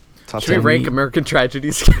Top Should we 10. rank American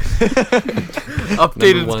tragedies?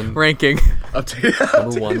 Updated ranking.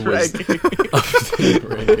 Number one was updated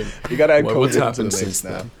ranking. You gotta add What's COVID happened into the mix since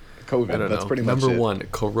now. then? COVID. I don't That's know. pretty much Number it. one,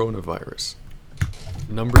 coronavirus.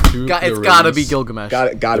 Number two, It's the gotta be release- Gilgamesh.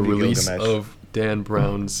 Gotta the be release Gilgamesh. of Dan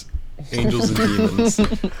Brown's Angels and Demons.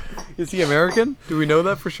 Is he American? Do we know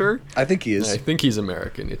that for sure? I think he is. I think he's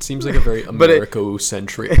American. It seems like a very But it-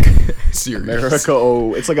 Americo-centric series.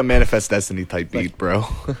 America, it's like a Manifest Destiny type beat, bro.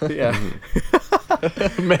 Yeah.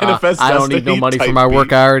 Manifest I don't need Destiny no money for type my work.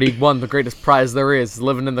 beat. I already won the greatest prize there is,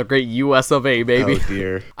 living in the great U.S. of A, baby. Oh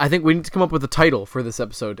dear. I think we need to come up with a title for this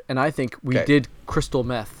episode, and I think we Okay. did crystal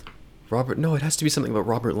meth. No, it has to be something about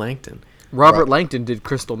Robert Langton. Robert Langton did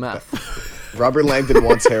crystal meth. Robert Langdon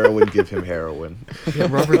wants heroin. Give him heroin. Yeah,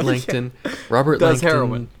 Robert Langton. Robert Does Langton.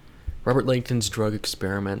 heroin. Robert Langton's drug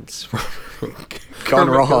experiments. Gone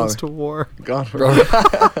Kermit wrong. Goes to war. Gone wrong.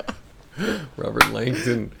 Robert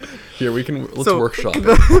Langton. Here let's So, workshop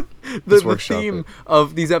it. The workshop theme it.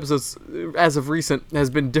 of these episodes, as of recent, has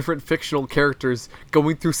been different fictional characters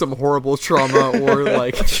going through some horrible trauma or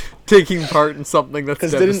like taking part in something that's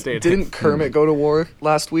Because devastating. didn't Kermit go to war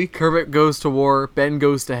last week? Kermit goes to war. Ben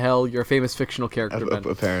goes to hell. You're a famous fictional character, Ben.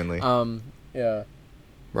 Apparently. Yeah.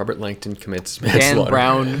 Robert Langton commits Dan manslaughter.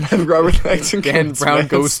 Brown. Robert Langdon. Dan commits Brown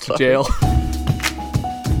goes to manslaughter. jail.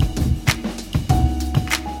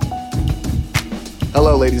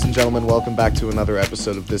 Hello, ladies and gentlemen. Welcome back to another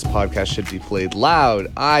episode of This Podcast Should Be Played Loud.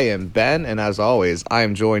 I am Ben, and as always, I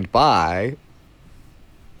am joined by...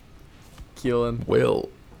 Keelan. Will.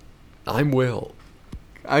 I'm Will.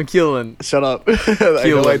 I'm Keelan. Shut up. I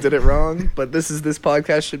know I did it wrong, but This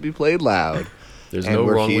Podcast Should Be Played Loud. There's And no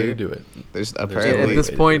we're wrong way here. to do it. There's At apparently... this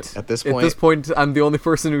point, At this point, I'm the only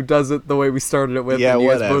person who does it the way we started it with. Yeah, and you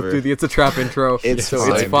guys whatever. both do the "It's a Trap" intro. it's so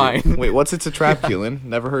fine. it's fine. Wait, what's It's a Trap, Keelan?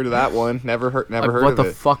 Never heard of that one. Never heard What of the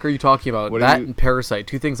it. fuck are you talking about? What are That you- and Parasite,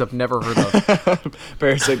 two things I've never heard of.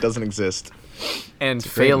 Parasite doesn't exist. And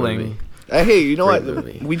Great failing. movie. Hey, you know Great what?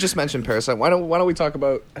 movie. We just mentioned Parasite. Why don't we talk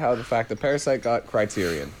about how the fact that Parasite got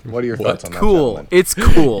Criterion? What are your What? thoughts on that? Cool. gentlemen? It's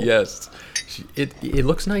cool. Yes. It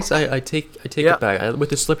looks nice. I take Yeah. it back. With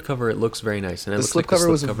the slipcover, it looks very nice. And it The looks like slipcover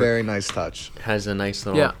was a slipcover very nice touch. has a nice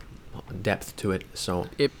little Yeah. depth to it. So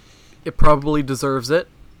It probably deserves it.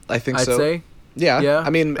 I think I'd so. say. Yeah. Yeah, I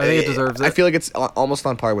mean, I think it deserves I it. feel like it's almost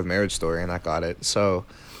on par with Marriage Story, and that got it. So,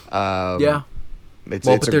 Yeah. it's,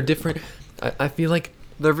 well, it's but a- they're different. I feel like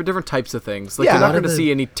They're for different types of things. Like Yeah, you're a not lot going of to the-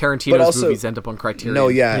 see any But Tarantino's also- movies end up on Criterion. No,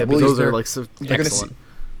 yeah, Yeah, well, those they're- are like so you're gonna see- excellent.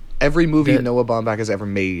 every movie that- Noah Baumbach has ever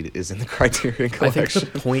made is in the Criterion I think collection.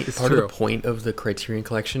 the point It's part of true. the point of the Criterion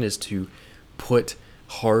Collection is to put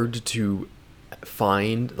hard to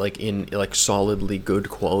find in solidly good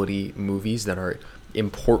quality movies that are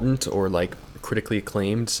important or like critically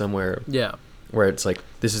acclaimed somewhere Yeah. where it's like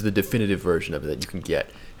this is the definitive version of it that you can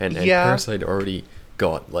get, and Yeah. Parasite already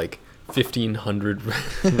got like 1,500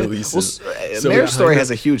 releases. So Marriage it Story kinda-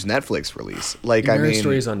 has a huge Netflix release. Like, I Marriage mean,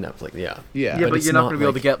 Story is on Netflix. Yeah. yeah. Yeah, but it's you're not not going to be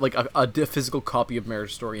able to like- get like a physical copy of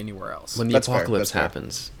Marriage Story anywhere else. When the That's fair, apocalypse that's fair.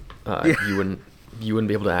 happens, you wouldn't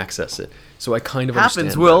be able to access it. So I kind of understand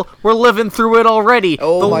happens, that. Will. We're living through it already.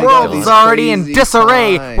 Oh the my God, world's these already in crazy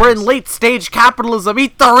disarray. times. We're in late stage capitalism.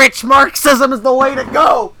 Eat the rich. Marxism is the way to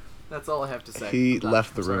go. That's all I have to say. He about that.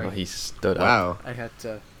 left the Sorry. room. Oh, he stood up. Wow. I had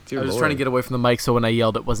to. Dear I was Lord. trying to get away from the mic, so when I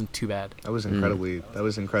yelled, it wasn't too bad. That was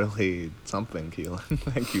incredibly something, Keelan.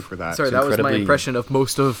 Thank you for that. Sorry, that was my incredibly- impression of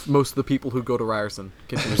most of the people who go to Ryerson.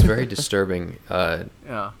 Continue. There's very disturbing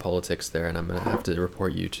Yeah. politics there, and I'm gonna have to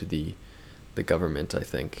report you to the government. I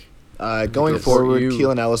think. Going Yes. forward, You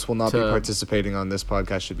Keelan Ellis will not be to- participating on This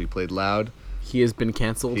Podcast Should Be Played Loud. He has been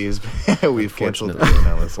canceled. He is we've canceled Unfortunately. Keelan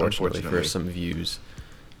Ellis, Unfortunately, unfortunately. for some views,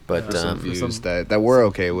 but For some views some that we're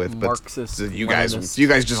okay with, but Marxist, you Leninist.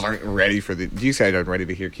 guys just aren't ready for you guys aren't ready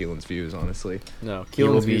to hear Keelan's views, honestly. No, He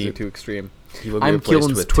will Keelan's views be- are too extreme. he will be I'm replaced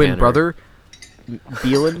Keelan's with twin Tanner. brother,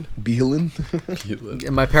 Beelan. Beelan?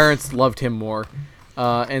 And my parents loved him more,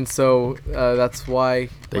 and so that's why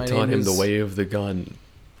They my taught name him the is- way of the gun.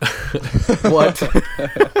 What?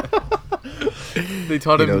 They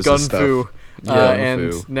taught He him knows gun his stuff. fu, Gun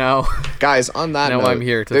and fu. now Guys, on that Now note, I'm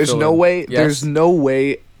here to there's fill no in. way Yes? there's no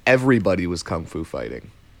way everybody was kung fu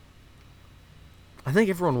fighting. I think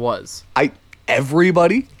everyone was.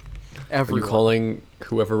 Everybody? Are you Everyone. calling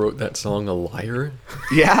whoever wrote that song a liar?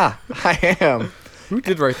 Yeah, I am. Who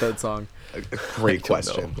did write that song? Great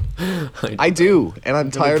question. I I do, and I'm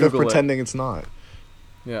gonna tired of Google it. pretending it's not.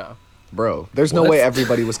 Yeah. Bro, there's no What? way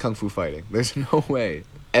everybody was kung fu fighting. There's no way.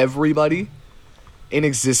 Everybody in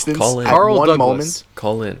existence Call in. at Carl one Douglas. moment.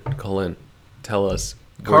 Call in. Tell us.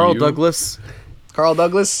 were Carl you- Douglas. Carl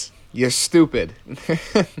Douglas, you're stupid.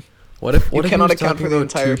 What if You he cannot was account talking for the about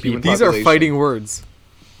entire two human people? These are population. fighting words.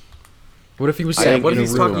 What if he was Yeah, saying What if in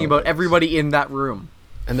he's a talking room, about everybody in that room?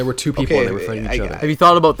 and there were two people Okay, and they were fighting I- each I- other? Have you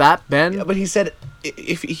thought about that, Ben? Yeah, but he said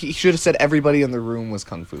if he should have said everybody in the room was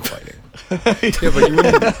kung fu fighting. Yeah, but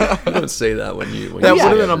you don't say that when you. That you would've say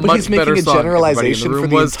been a it. but much he's making better a song. Everybody in the generalization room for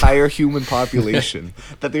the was- entire human population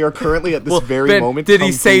that they are currently at this very Ben, moment. did he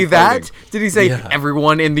kung fu say that? fighting. Did he say Yeah.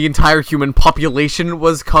 everyone in the entire human population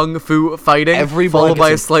was kung fu fighting? Everybody, followed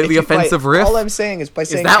by a it's slightly if you- offensive by, riff? All I'm saying is by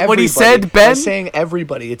saying that what he everybody- said, Ben? By saying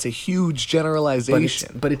everybody, it's a huge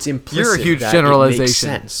generalization. But it's implicit. huge that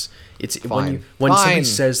generalization. It makes sense. It's Fine. when somebody Fine.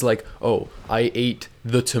 says like, "Oh, I ate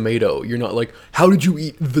the tomato." You're not like, "How did you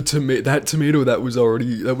eat the tomato? That tomato that was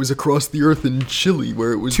across the earth in Chile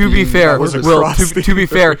where it was." To be being fair, was harvested." Will, across to be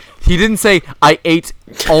fair, he didn't say I ate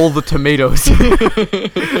all the tomatoes.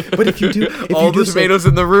 But if you do, if all you the do say- tomatoes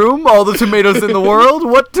in the room, all the tomatoes in the world.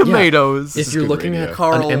 What Yeah. tomatoes? If you're good looking radio. at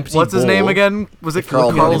Carl, an empty what's his name bowl- again? Was it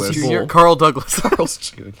Carl Carl Douglas. Jr.? Carl Douglas. Carl's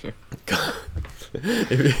Jr.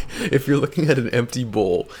 If you're looking at an empty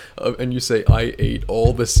bowl and you say I ate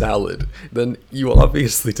all the salad, then you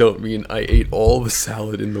obviously don't mean I ate all the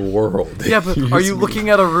salad in the world. Yeah, but are you looking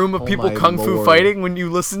at a room of Oh people my kung fu lord. fighting when you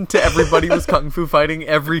listen to everybody was kung fu fighting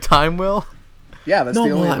every time, Will? Yeah, that's No,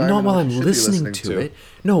 the only not while environment I'm you should be listening to it.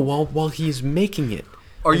 No, while he's making it.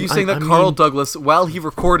 Are you saying that I Carl mean- Douglas, while he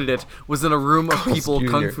recorded it, was in a room of Carl's people Jr.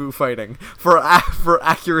 kung fu fighting for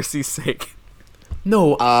accuracy's sake?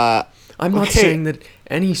 No, I'm not okay. saying that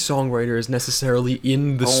any songwriter is necessarily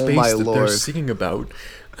in the Oh space my that they're lord. singing about.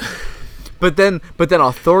 But then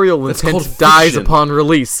authorial That's intent called dies fiction. upon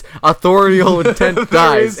release. Authorial intent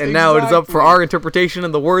dies, is, and now it is up for exactly. our interpretation,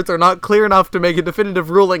 and the words are not clear enough to make a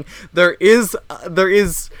definitive ruling. There is,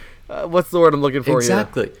 what's the word I'm looking for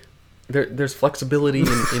Exactly. There's flexibility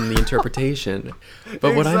in the interpretation. But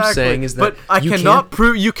here? what I'm saying is that but I cannot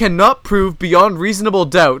prove. You cannot prove beyond reasonable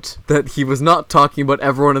doubt that he was not talking about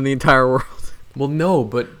everyone in the entire world. Well, no,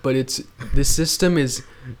 but it's the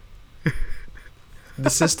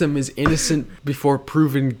system is innocent before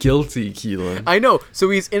proven guilty, Keelan. I know. So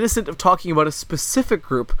he's innocent of talking about a specific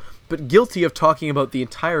group, but guilty of talking about the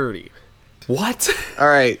entirety. What? All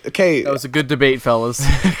right. Okay. That was a good debate, fellas.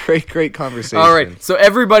 great conversation. All right, so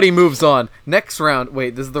everybody moves on. Next round.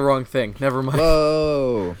 Wait, this is the wrong thing. Never mind.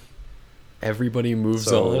 Whoa. Everybody moves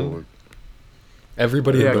So, on.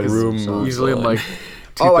 Everybody Yeah, in the 'cause room moves Usually on. I'm like,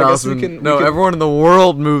 Oh, I guess we 2000. can- No, we can- everyone in the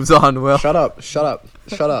world moves on. Will shut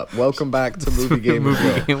up. Welcome back to Movie Game with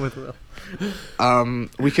Will. game with Will.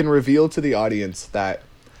 We can reveal to the audience that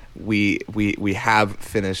we have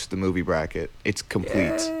finished the movie bracket. It's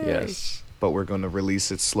complete. Yes. But we're going to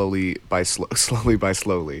release it slowly by slowly. Slowly by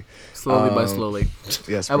slowly.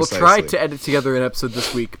 Yes, I will try precisely. to edit together an episode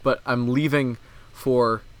this week, but I'm leaving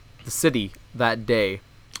for the city that day.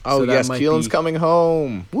 Oh so that yes, might Keelan's be coming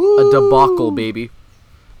home. a Woo! debacle, baby.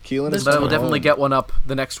 Keelan is But I will coming definitely home. get one up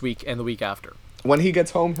the next week and the week after. When he gets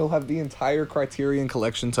home, he'll have the entire Criterion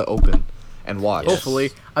collection to open and watch. Hopefully.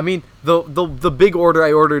 I mean, the big order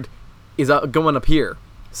I ordered is going up here,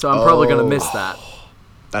 so I'm probably going to miss that.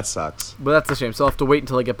 That sucks. But that's a shame. So I'll have to wait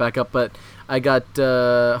until I get back up. But I got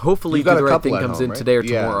hopefully You got Do a the Right couple Thing at comes home, in right? today or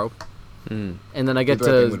Yeah. tomorrow, and then I get Do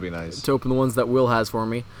the Right Thing to would be nice. to open the ones that Will has for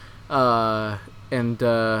me, and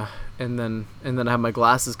then I have my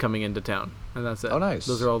glasses coming into town, and that's it. Oh, nice.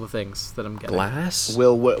 Those are all the things that I'm getting. Glass?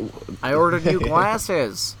 Will what? I ordered new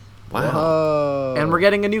glasses, Wow. Oh. and we're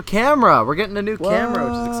getting a new camera. We're getting a new camera,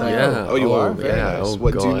 which is exciting. Yeah. Oh, you Oh, are. Very yeah. nice. Oh,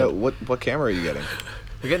 what do you God. know? What camera are you getting?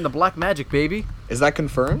 We're getting the Black Magic, baby. Is that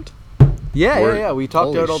confirmed? Yeah, We're- yeah. We talked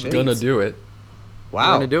holy out all the shit. Gonna dates. do it. We're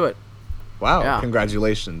Wow. gonna do it. Wow. Yeah.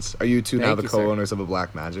 Congratulations. Are you two now Thank the you, sir. co-owners of a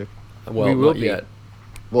Black Magic? Well, We will not be. yet.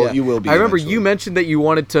 Well, Yeah. you will be. I remember eventually. you mentioned that you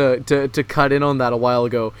wanted to cut in on that a while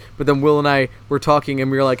ago, but then Will and I were talking, and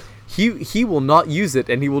we were like, he will not use it,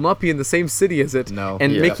 and he will not be in the same city as it. No.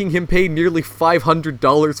 And Yeah. making him pay nearly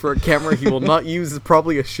 $500 for a camera he will not use is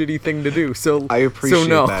probably a shitty thing to do. So I appreciate so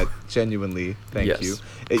no. that genuinely. Thank Yes. you.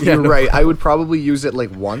 Yeah, You're no right. I would probably use it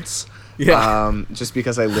like once. Yeah. Just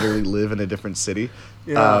because I literally live in a different city.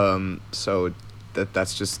 Yeah. So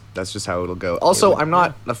that's just how it'll go. Also, I'm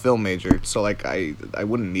not a film major, so like I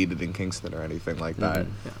wouldn't need it in Kingston or anything like that.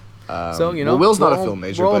 So you know, well, Will's not we'll a all- film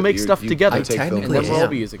major. We'll all but make you- stuff you together, take film and technically then we'll all am.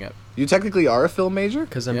 be using it. You technically are a film major.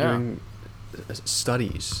 Because I'm Yeah. doing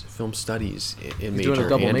studies, film studies in He's doing a major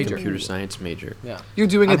double and major. computer science major. Yeah. You're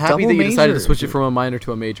doing I'm a happy double that you decided to major. switch it from a minor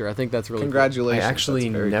to a major. I think that's really cool. I Congratulations. actually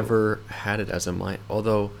That's very cool. never had it as a minor,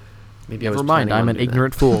 although maybe I was Never mind, planning I'm on an doing that.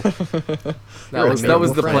 ignorant fool. You're a that was the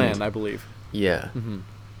noble friend. plan, I believe. Yeah. Mm-hmm.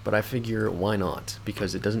 But I figure why not?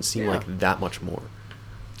 Because it doesn't seem Yeah. like that much more.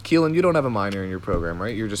 Keelan, you don't have a minor in your program,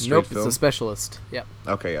 right? You're just straight Nope, film. it's a specialist. Yep.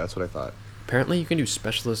 Okay, yeah, that's what I thought. Apparently, you can do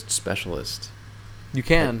specialist. You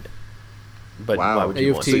can. But Wow. why would At you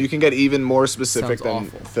U of want T. So to? you can get even more specific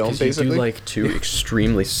Sounds than awful. film, 'Cause you basically. do like two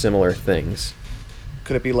extremely similar things.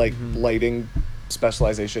 Could it be like Mm-hmm. lighting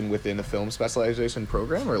specialization within a film specialization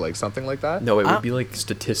program, or like something like that? No, it Ah. would be like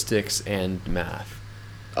statistics and math.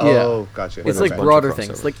 Oh, gotcha. It's there's like a bunch of broader crossovers.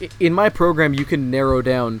 things. Like in my program, you can narrow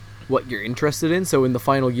down what you're interested in. So in the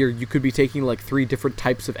final year, you could be taking like 3 different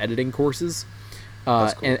types of editing courses,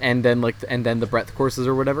 That's cool. and then the breadth courses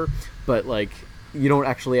or whatever. But like you don't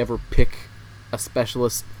actually ever pick a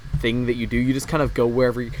specialist thing that you do. You just kind of go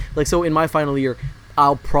wherever. Like so, in my final year,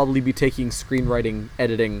 I'll probably be taking screenwriting,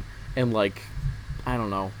 editing, and like I don't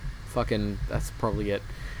know, fucking that's probably it.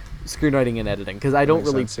 Screenwriting and editing because I don't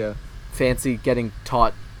Makes really sense, yeah. fancy getting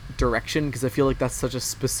taught direction because I feel like that's such a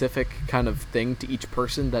specific kind of thing to each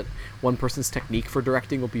person that one person's technique for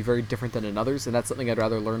directing will be very different than another's, and that's something I'd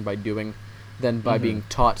rather learn by doing than by being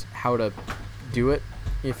taught how to do it,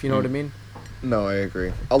 if you know what I mean. No, I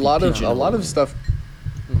agree. A lot of pigeonholed. stuff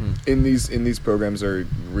Mm-hmm. in these programs are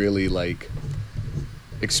really like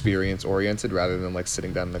experience oriented rather than like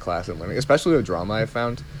sitting down in the class and learning. Especially with drama, I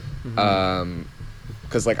found,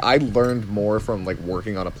 because like I learned more from like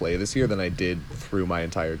working on a play this year than I did through my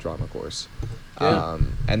entire drama course. Yeah.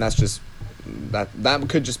 And that's just that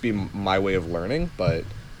could just be my way of learning, but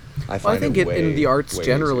I Well, find I think it way, in the arts way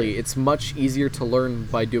generally, easier. it's much easier to learn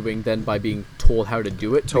by doing than by being told how to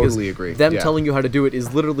do it. Totally because agree, Them yeah. telling you how to do it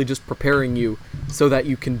is literally just preparing you so that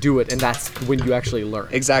you can do it, and that's when you actually learn.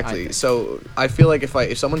 I Exactly. think. So I feel like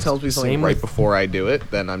if someone tells me something Same right with- before I do it,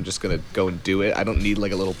 then I'm just gonna go and do it. I don't need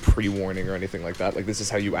like a little pre-warning or anything like that. Like this is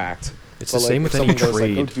how you act. It's But, the like, same if with any someone goes,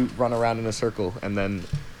 like, trade. "Go run around in a circle and then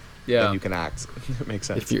yeah. you can act. It makes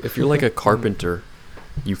sense. If you're like a carpenter,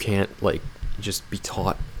 you can't like just be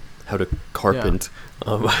taught how to carpent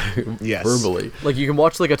Yes. verbally. Like you can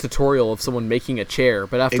watch like a tutorial of someone making a chair,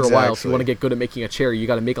 but after a while, if you Exactly. want to get good at making a chair, you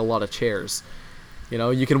got to make a lot of chairs. You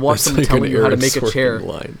know, you can watch It's someone like telling an you how to Aaron make a chair. Sorkin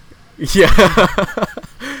line. Yeah,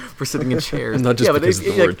 for sitting in chairs. And not just yeah, but because it-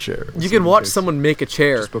 of the like, word chair. You can watch chairs. someone make a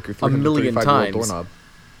chair Just book your a million 335-year-old times, doorknob.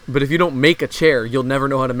 but if you don't make a chair, you'll never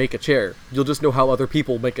know how to make a chair. You'll just know how other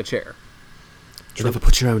people make a chair. You never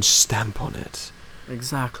put your own stamp on it.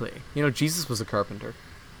 Exactly. You know, Jesus was a carpenter.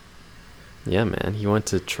 Yeah, man. He went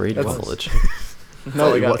to trade That's- college. No,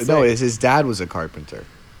 all I gotta say. his dad was a carpenter.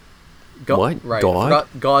 What? Right. God?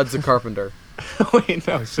 God's a carpenter. Wait,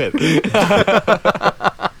 no shit.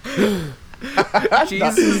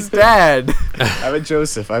 Jesus' dad. I met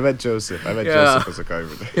Joseph. Yeah. Joseph was a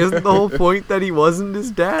carpenter. Isn't the whole point that he wasn't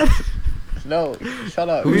his dad? No, shut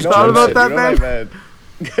up. Who's You know thought what I about meant. that,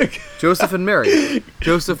 You know what I meant. Joseph and Mary.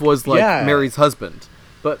 Joseph was like Yeah. Mary's husband,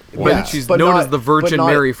 but Yeah, she's but known not- as the but Virgin not-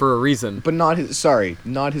 Mary for a reason. But not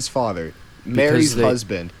his father. Mary's they-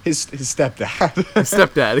 husband, his stepdad.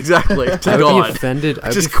 Stepdad, exactly. To I would God. be offended. I'd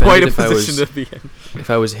Which be is quite a offended position to be in. if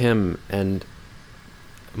I was him and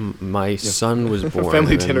my son was born,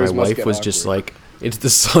 Family and then dinners my must wife get was just awkward. like, "It's the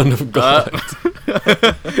Son of God."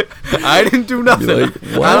 I didn't do nothing. like,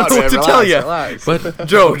 I what? don't know what to tell you. Relax. But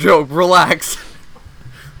Joe, relax.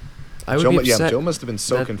 I would Joe, be yeah, upset Joe must have been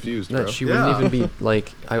so that- confused, that bro. she Yeah. wouldn't even be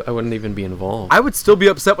like, I wouldn't even be involved. I would still be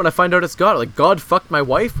upset when I find out it's God. Like, God fucked my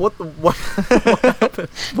wife? What the what?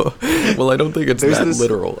 Well, I don't think it's There's that this-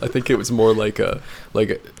 literal. I think it was more like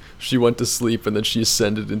she went to sleep and then she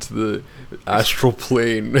ascended into the astral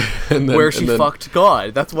plane, and then Where she and then, fucked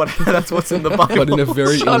God. That's what's in the Bible. but in a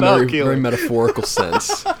very, Shut up, very Keelan. metaphorical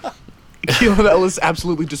sense. Keelan Ellis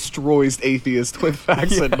absolutely destroys atheists with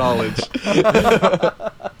facts and knowledge.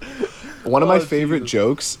 One of my favorite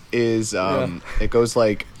jokes is it goes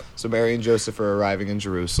like, so Mary and Joseph are arriving in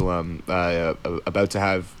Jerusalem, about to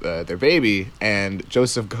have their baby, and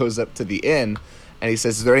Joseph goes up to the inn, and he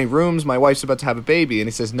says, "Is there any rooms? My wife's about to have a baby." And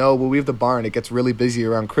he says, "No, well, we have the barn. It gets really busy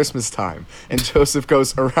around Christmas time." And Joseph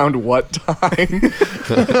goes, "Around what time?"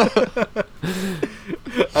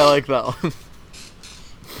 I like that one.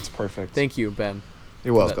 It's perfect. Thank you, Ben.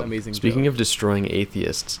 You're for that welcome. amazing Speaking joke. of destroying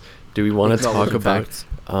atheists, do we want to No, talk listen, about? facts.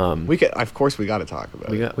 We can, of course, we got to talk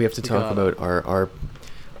about it. We have to talk gotta. about our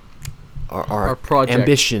Our project.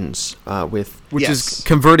 ambitions with Which Yes. is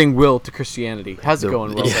converting Will to Christianity. How's it The-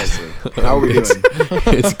 going, Will? Precisely. How are we doing?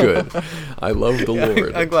 It's good. I love the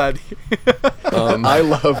Lord. I'm glad. I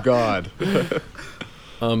love God.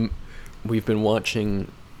 We've been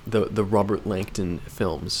watching the Robert Langton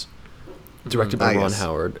films, directed by Ah, Ron yes.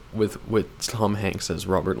 Howard, with Tom Hanks as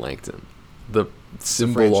Robert Langton, the franchise.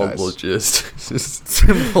 symbolologist,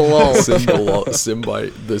 Symbol. the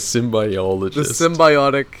The symbioologist,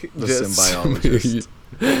 symbiotic. The just- symbiologist.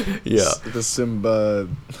 Yeah. The Simba.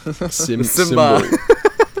 Simba.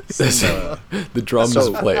 Simba. The drums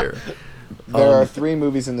So- player. There are 3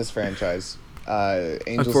 movies in this franchise. Angels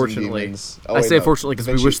and Unfortunately. Demons. I say unfortunately because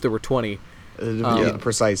we wish there were 20. Yeah,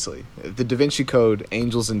 precisely. The Da Vinci Code,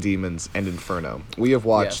 Angels and Demons, and Inferno. We have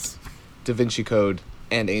watched Yes. Da Vinci Code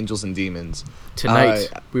and Angels and Demons. Tonight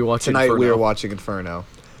we watch Tonight Inferno. we are watching Inferno.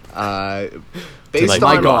 Tonight.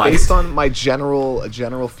 Based on my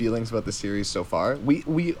general feelings about the series so far,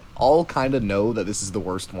 we all kind of know that this is the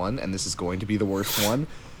worst one, and this is going to be the worst one.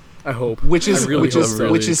 I hope. Which is I really which hope is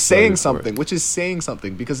so. which is saying excited for something. Which is saying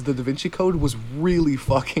something because the Da Vinci Code was really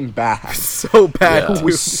fucking bad. so bad. Yeah. It dude.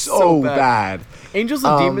 was so bad. Angels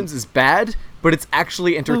and Demons is bad, but it's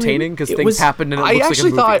actually entertaining because it things was- happen and it I looks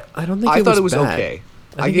actually like a movie. thought I don't think I it thought was it was bad. okay.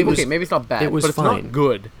 I think it was. Okay, maybe it's not bad, it was but it's fine. not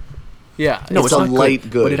good. Yeah. No, It's it's a not light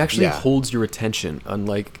good, good, but it actually yeah. holds your attention,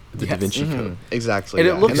 unlike the Da Yes. Vinci Code. Exactly. And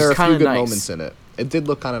it yeah. looks and there are a few kinda good nice. moments in it. It did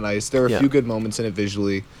look kind of nice. There are a Yeah. few good moments in it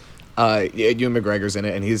visually. Ewan McGregor's in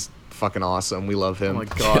it, and he's fucking awesome. We love him. Oh my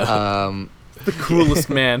god. The Coolest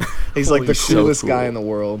man. He's like the so coolest guy cool. in the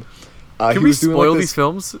world. Can he we was doing, spoil like, these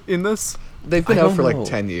films in this? They've been I out don't for like know.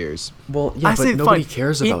 10 years. Well, yeah, I say but nobody fine.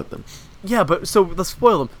 cares It- about them. Yeah, but so let's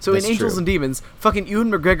spoil them. So That's in Angels true. and Demons, fucking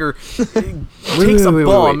Ewan McGregor takes wait, a wait,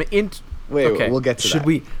 bomb wait. into. Wait, Okay. we'll get to Should that.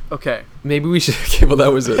 we? Okay. Maybe we should. Okay, well,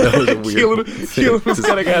 that was a weird. Keelan was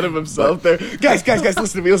getting ahead of himself there. Guys, listen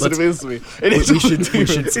to me, listen to me. It is we should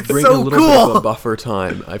It's bring so a little bit cool. of a buffer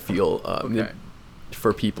time. I feel Okay.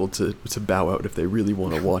 for people to bow out if they really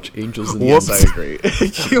want to watch Angels and Yes, I Demons. agree.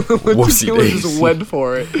 Keelan Whoopsie just daisy. went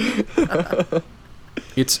for it.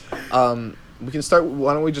 It's We can start.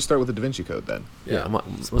 Why don't we just start with the Da Vinci Code then? yeah.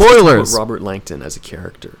 Let's talk Spoilers! about Robert Langton as a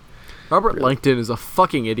character. Robert Langton is a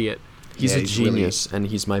fucking idiot. He's Yeah, a he's really- genius, and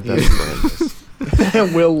he's my best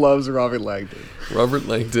friend. Will loves Robert Langdon. Robert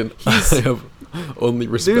Langton, I have only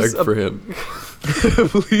respect There's a- for him.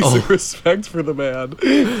 Please respect for the man.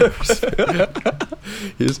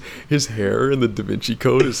 His hair in the Da Vinci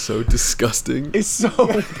Code is so disgusting. It's so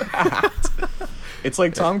bad. It's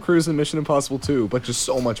like Tom Cruise in Mission Impossible 2, but just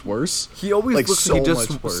so much worse. He always Like, looks like he so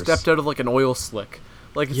just much worse. stepped out of like an oil slick.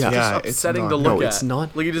 Like it's Yeah. just Yeah, it's upsetting not. to look No, at. it's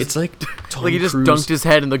not. Like he just, It's like Tom like he just Cruise. dunked his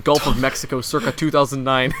head in the Gulf of Mexico circa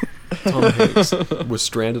 2009. Tom Hanks was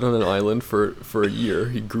stranded on an island for a year.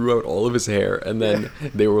 He grew out all of his hair, and then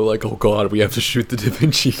they were like, "Oh God, we have to shoot the Da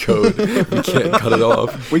Vinci Code. We can't cut it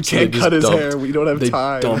off. We So they can't just cut his hair. We don't have they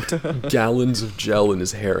time." dumped gallons of gel in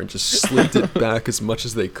his hair and just slicked it back as much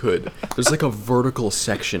as they could. There's like a vertical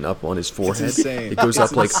section up on his forehead. insane. It goes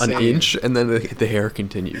It's up like an insane. inch, and then the hair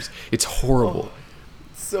continues. It's horrible.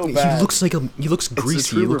 So He looks like he looks It's greasy. a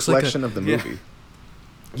true He looks like reflection of the Yeah. movie.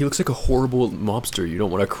 he looks like a horrible mobster you don't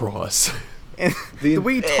want to cross. And the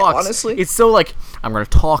way he talks, honestly, it's so like I'm gonna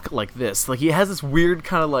talk like this. Like he has this weird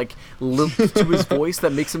kind of like lilt to his voice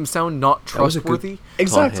that makes him sound not That was a good- trustworthy.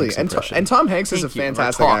 exactly. Hanks And impression. Tom Hanks is a Thank you. I'm gonna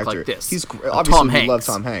fantastic talk actor. like this. He's I'm obviously Tom we love Hanks.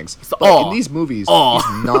 Tom Hanks, It's the but aw. in these movies, Aw.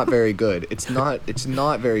 he's not very good. It's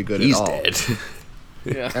not very good He's at all. dead.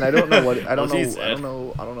 Yeah. And I don't know what I don't Well, know he's I dead.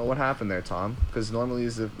 don't know what happened there, Tom. Because normally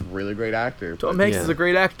he's a really great actor. Tom but Hanks Yeah. is a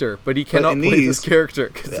great actor, but he cannot in play these- this character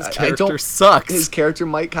because his I character don't- sucks. His character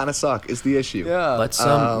might kind of suck. Is the issue. yeah. Let's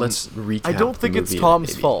recap. I don't the think it's movie, Tom's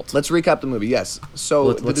maybe. fault. Let's recap the movie. Yes. So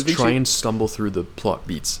Let's the Da Vinci- try and stumble through the plot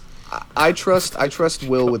beats. I trust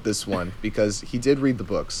Will with this one because he did read the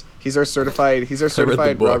books. He's our certified the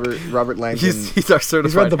Robert book. Langdon. He's our certified.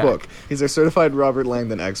 He's read the hack. book. He's our certified Robert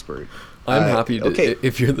Langdon expert. I'm happy to. okay,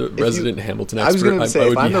 If you're the resident Hamilton I was expert, going to I say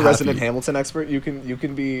would if I'm be the resident happy. Hamilton expert, you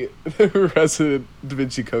can be the resident Da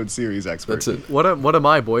Vinci Code series expert. That's it. What am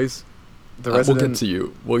I, boys? The We'll resident. get to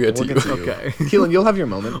you. We'll get to We'll you. get to you. Okay. Keelan, you'll have your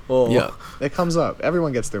moment. Oh. Yeah. It comes up.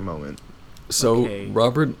 Everyone gets their moment. So Okay.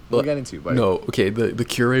 Robert, We'll get into it, buddy. no, okay. The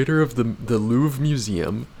curator of the Louvre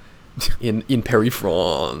Museum in Paris,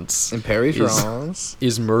 France, In Paris, Is- France.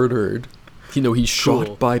 is murdered. He's shot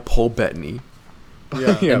Cool. by Paul Bettany.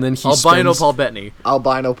 Yeah. Yeah. And then he Albino spends, Paul Bettany,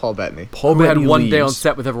 Albino Paul Bettany, Paul who had Bettany one day on leaves.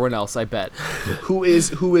 set with everyone else. I bet.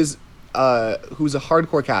 who's a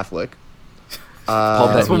hardcore Catholic. Paul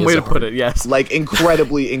That's Bettany one is way a to put it. Yes. Like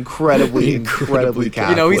incredibly Catholic.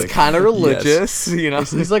 You know, he's kind of Yes. religious. You know.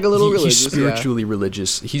 He's like a little He's religious. yeah. spiritually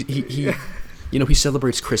religious. He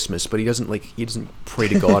celebrates Christmas, but he doesn't pray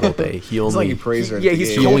to God all day. He It's like he only prays her. Yeah,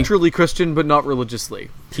 he's yeah. culturally Christian, but not religiously.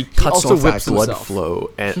 he cuts also off that whips blood himself. flow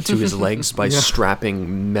to his legs by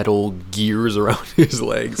strapping metal gears around his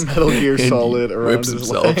legs. Metal Gear And he Solid around whips his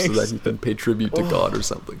himself so legs. that he can pay tribute to God or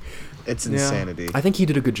something. It's Yeah. insanity. I think he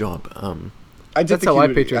did a good job. I did That's think how he I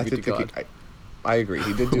would- pay tribute did to think I agree.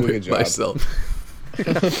 He did do a good with job. myself.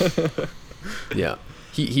 Yeah,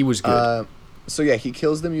 he was good. So yeah, he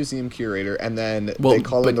kills the museum curator, and then Well, they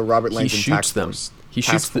call but in the Robert Langdon he tax shoots them. force. He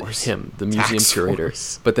Tax shoots force. him, the museum Tax curator,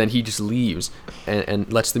 force. but then he just leaves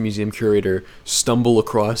and lets the museum curator stumble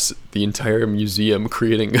across the entire museum,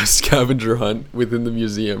 creating a scavenger hunt within the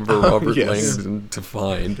museum for Robert yes. Langdon to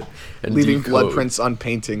find and Leaving decode. blood prints on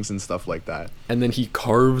paintings and stuff like that. And then he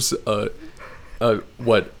carves a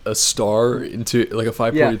star into like a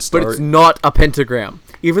 5-pointed Yeah, star. but it's not a pentagram.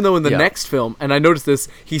 Even though in the Yeah. next film, and I noticed this,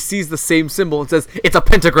 he sees the same symbol and says, it's a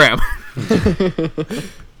pentagram.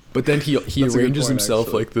 But then he That's a good arranges point, himself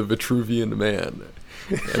actually. like the Vitruvian Man.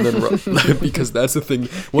 And then because that's the thing.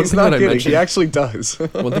 One He's thing not that I kidding. mentioned, He actually does.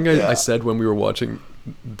 one thing I said when we were watching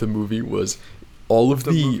the movie was all of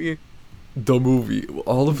the movie,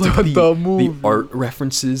 all of like The the movie. art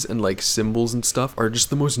references and like symbols and stuff are just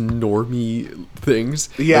the most normie things.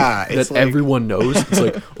 Yeah, that it's like- everyone knows. It's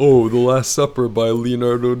like, oh, The Last Supper by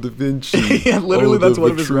Leonardo da Vinci. Yeah, literally, oh, that's the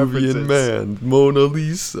one of his Vitruvian references. Man, Mona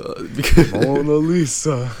Lisa. Because Mona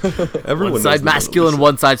Lisa. everyone One knows side the Mona masculine, Lisa.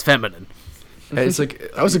 one side's feminine. And it's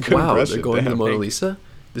like, That was a good wow, impression, they're going to the damn. Mona Thank you. Lisa.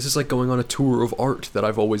 This is like going on a tour of art that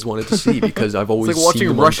I've always wanted to see because I've always It's like seen watching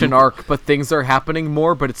them on Russian Google. Ark, but things are happening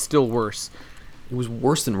more, but it's still worse. It was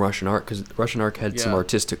worse than Russian Ark because Russian Ark had some Yeah.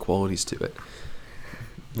 artistic qualities to it.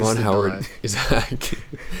 This Ron did Howard not. is like,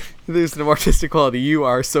 There's no artistic quality. You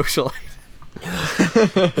are a socialite.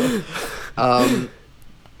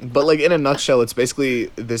 But like in a nutshell, it's basically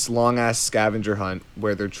this long ass scavenger hunt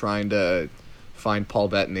where they're trying to find Paul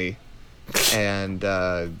Bettany, and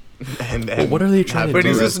what are they trying to But do?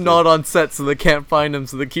 he's just not on set, so they can't find him,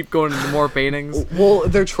 so they keep going into more paintings. Well,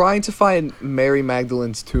 they're trying to find Mary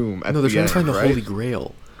Magdalene's tomb. At No, they're the trying end, to find the right? Holy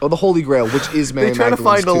Grail. Oh, the Holy Grail, which is Mary try to Magdalene's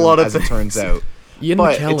find a tomb, lot of as it things. turns out. Ian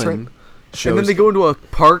But it McKellen shows. And then they go into a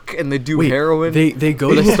park and they do Wait, heroin. They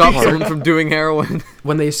go They to stop a park. someone from doing heroin.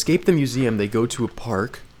 When they escape the museum, they go to a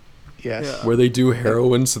park Yes. Yeah. where they do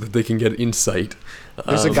heroin so that they can get insight.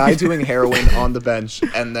 There's a guy doing heroin on the bench,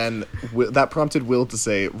 and then that prompted Will to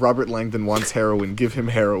say, "Robert Langdon wants heroin. Give him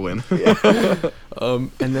heroin."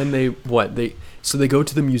 And then they go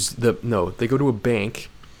to they go to a bank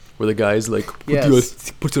where the guy's like,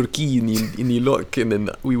 put your key in the lock, and then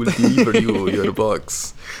we will deliver you your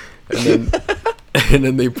box. And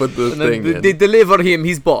then they put the And thing then in. they deliver him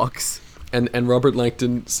his box. And Robert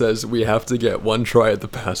Langdon says we have to get one try at the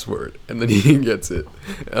password, and then he gets it.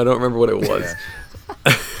 I don't remember what it was.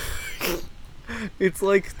 It's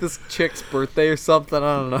like this chick's birthday or something.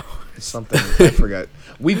 I don't know. Something I forgot.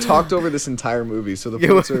 We talked over this entire movie, so the Yeah,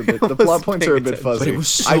 points are a bit, the I plot was points are a paying bit attention. fuzzy. But it was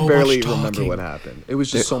so I barely much remember talking. what happened. It was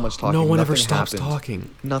just so much talking. No one ever Nothing stops happened. talking.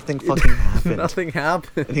 Nothing fucking happened. Nothing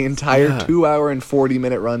happened. The entire Yeah. 2-hour and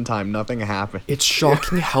 40-minute runtime, nothing happened. It's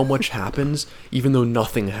shocking how much happens, even though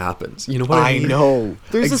nothing happens. You know what I I mean? know.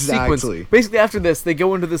 There's exactly. a sequence. Basically, after this, they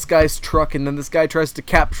go into this guy's truck, and then this guy tries to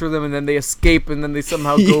capture them, and then they escape, and then they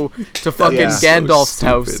somehow go to fucking Yeah. So Gandalf's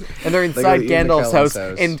house, stupid. and they're go to inside Ian Gandalf's McKellen's house,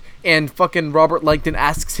 house. and fucking Robert Langdon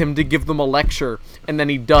asks him to give them a lecture, and then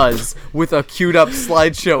he does with a queued up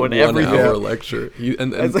slideshow and 1 everything. hour lecture.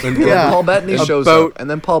 And It's like, And yeah. Paul Bettany shows About- up, and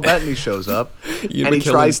then Paul Bettany shows up, Ian and he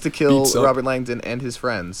McKellen tries to kill beats up- Robert Langdon and his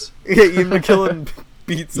friends. Yeah, Ian McKellen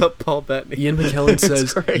beats up Paul Bettany. Ian McKellen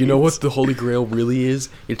says, great. "You know what the Holy Grail really is?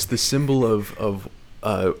 It's the symbol of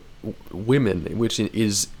women, which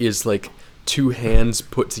is like two hands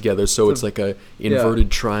put together, so it's like a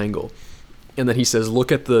inverted triangle." And then he says,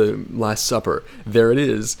 "Look at the Last Supper. There it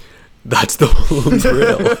is. That's the Holy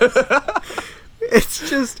Grail." It's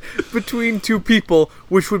just between two people,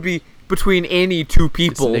 which would be between any two It's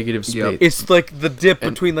people. negative space. Yep. It's like the dip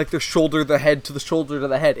And- between like the shoulder, the head to the shoulder to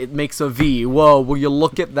the head. It makes a V. Whoa, will you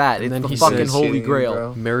look at that? And It's then the he fucking says- Holy Kidding, Grail.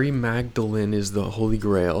 bro. Mary Magdalene is the Holy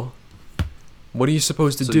Grail. What are you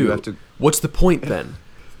supposed to So do? you have to- What's the point then?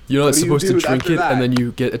 You're not What do you supposed to do drink after it and that? then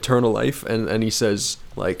you get eternal life. And he says,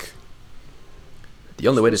 like, the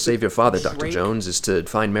only way to save your father, Dr. drink- Jones, is to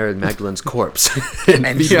find Mary Magdalene's corpse and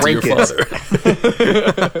And feed it to drink your it.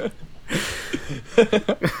 father.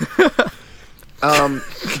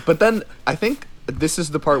 But then I think this is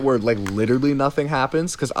the part where like literally nothing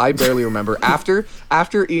happens because I barely remember. After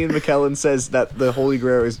Ian McKellen says that the Holy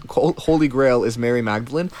Grail is Mary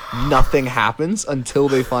Magdalene, nothing happens until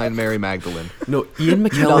they find Mary Magdalene. No, Ian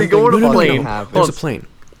McKellen. They go on a no, no, no, plane. no. Happens. There's a plane.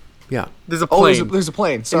 Yeah. There's a Oh, plane. there's a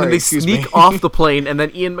plane. Sorry, and then they excuse sneak me. off the plane, and then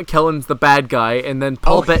Ian McKellen's the bad guy, and then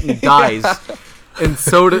Paul Oh, Bettany dies. And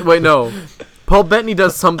so did... Wait, no. Paul Bettany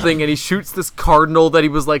does something, and he shoots this cardinal that he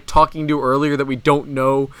was, like, talking to earlier that we don't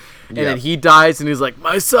know. and Yeah. then he dies, and he's like,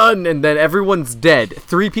 my son, and then everyone's dead.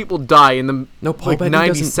 3 people die in the No, Paul like Bettany 90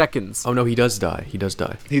 doesn't- seconds. Oh no, he does die. He does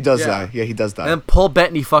die. He does Yeah. die. Yeah, he does die. And then Paul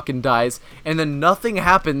Bettany fucking dies, and then nothing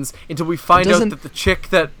happens until we find out doesn't- that the chick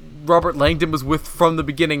that Robert Langdon was with from the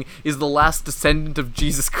beginning is the last descendant of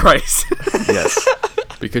Jesus Christ. Yes.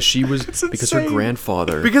 Because she was because her insane.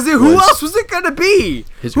 grandfather. Because who else was it gonna be?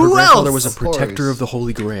 Her Who grandfather else? was a Of protector course. of the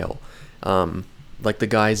Holy Grail, like the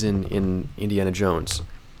guys in Indiana Jones.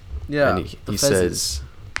 Yeah, And the he Fezzes.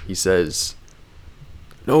 says,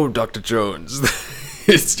 "No, Dr. Jones,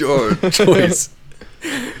 it's your choice."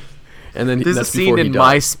 And then There's a that's scene before he in died.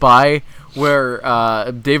 My Spy where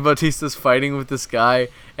Dave Bautista's fighting with this guy,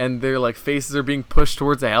 and their like faces are being pushed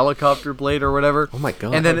towards a helicopter blade or whatever. Oh my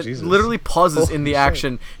God. And then Oh, it Jesus. literally pauses in the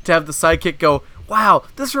action to have the sidekick go, "Wow,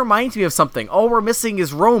 this reminds me of something. All we're missing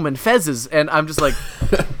is Rome and fezzes." And I'm just like,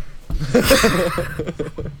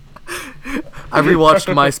 I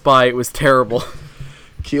rewatched My Spy. It was terrible.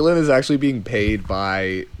 Keelan is actually being paid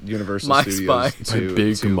by Universal My Studios Spy. to, By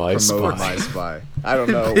big to My promote Spy. My Spy. I don't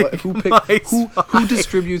know who My who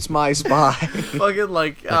distributes My Spy. Fucking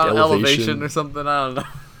like Elevation. Elevation or something. I don't know.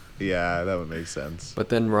 Yeah, that would make sense. But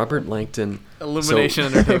then Robert Langton. Illumination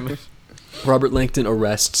Entertainment. Robert Langton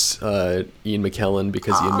arrests Ian McKellen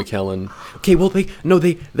because Ian McKellen. Okay, well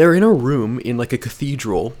they're in a room in like a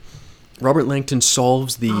cathedral. Robert Langton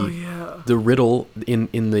solves the riddle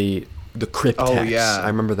in the cryptex. Oh, yeah. I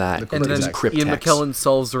remember that. The And It was then cryptex. cryptex. Ian McKellen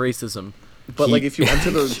solves racism. But He- like if you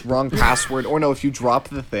enter the wrong password, or no, if you drop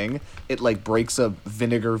the thing, it like breaks a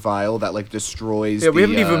vinegar vial that like destroys. Yeah, we the,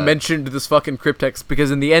 haven't even mentioned this fucking cryptex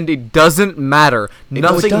because in the end it doesn't matter.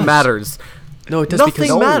 Nothing does. matters. No, it does Nothing because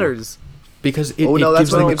No. matters. because it, Oh, no, it that's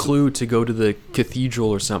gives them what a I was- clue to go to the cathedral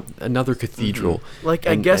or another cathedral. Like,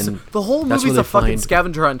 I And- guess and the whole that's movie's where a they fucking find-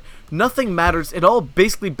 scavenger hunt. Nothing matters. It all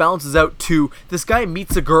basically balances out to this guy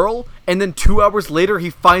meets a girl, and then 2 hours later he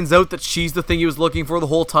finds out that she's the thing he was looking for the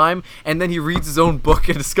whole time, and then he reads his own book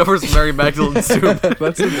and discovers Mary Magdalene's tomb.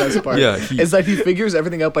 That's the best part. Yeah, is that he figures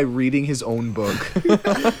everything out by reading his own book.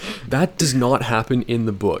 That does not happen in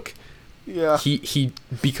the book. Yeah. He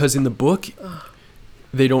because in the book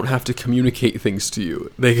they don't have to communicate things to you.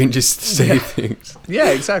 They can just say things. Yeah,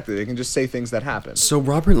 exactly. They can just say things that happen. So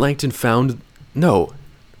Robert Langton found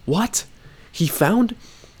what? He found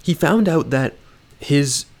out that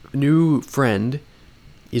his new friend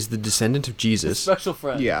is the descendant of Jesus. Special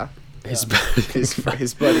friend. Yeah, His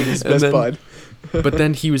his buddy, his And best then- bud. But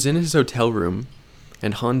then he was in his hotel room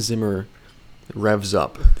and Hans Zimmer revs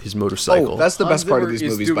up his motorcycle. Oh, that's the Hans best part of Zimmer these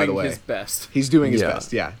is movies, by the doing way. his best. He's doing his Yeah.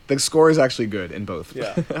 best. Yeah, the score is actually good in both.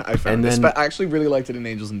 Yeah. I found. And then- I actually really liked it in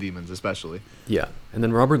Angels and Demons, especially. Yeah. And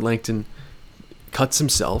then Robert Langton cuts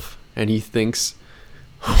himself and he thinks,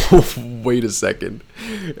 wait a second.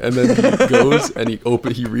 And then he goes and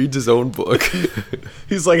he reads his own book.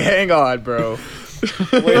 He's like, "Hang on, bro."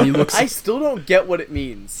 And he looks I still don't get what it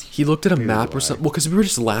means. he looked at a Neither map do or I. something. Well, because we were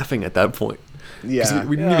just laughing at that point. 'Cause Yeah.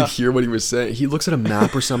 we didn't Yeah. even hear what he was saying. He looks at a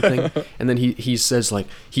map or something, and then he says, like,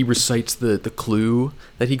 he recites the clue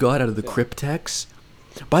that he got out of the cryptex.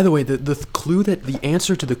 By the way, the clue that the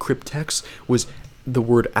answer to the cryptex was the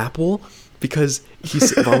word apple, because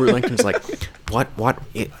Robert Langton's like,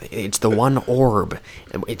 it's the one orb.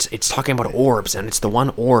 It's talking about orbs, and it's the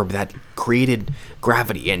one orb that created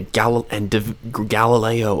gravity, and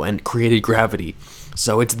Galileo and created gravity.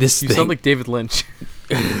 So it's this You thing. sound like David Lynch.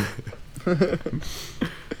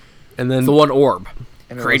 And then The one orb.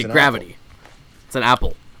 And it was Creating an gravity. It's an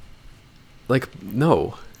apple. like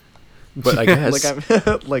no, but I guess Like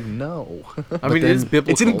I'm like no. I mean, it is then-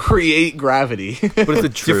 biblical. It didn't create gravity. but it's a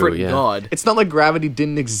True, different yeah. god. It's not like gravity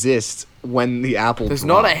didn't exist when the apple. There's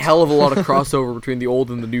not a dropped. hell of a lot of crossover between the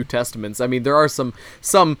Old and the New Testaments. I mean, there are some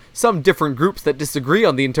different groups that disagree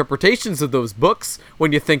on the interpretations of those books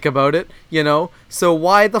when you think about it, you know? So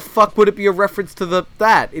why the fuck would it be a reference to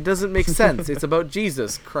that? It doesn't make sense. It's about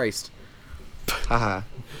Jesus Christ. Haha.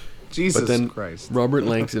 Jesus but then Christ. Robert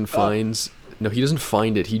Langton finds no, he doesn't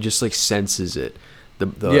find it. He just like senses it. The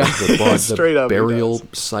Yeah. Straight up, he burial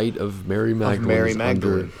does. site of Mary Magdalene, Mary is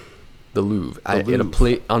Magdalene. under the Louvre, The in a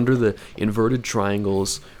Louvre. under the inverted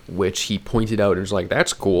triangles, which he pointed out and was like,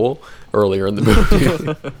 "That's cool." Earlier in the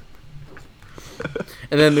movie,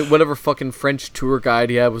 And then whatever fucking French tour guide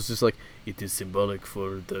he had was just like, it is symbolic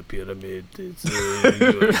for the pyramid. It's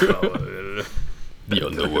the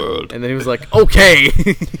underworld. and then he was like, okay.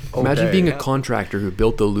 Imagine Okay. being a contractor who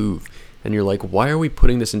built the Louvre, and you're like, "Why are we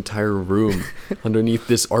putting this entire room underneath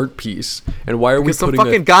this art piece? And why are we Because some putting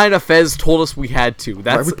fucking guy in a fez told us we had to. why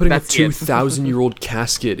That's are we putting a that's it. 2,000-year-old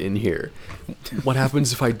casket in here? What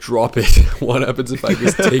happens if I drop it? What happens if I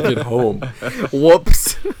just take it home?"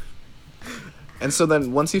 Whoops. And so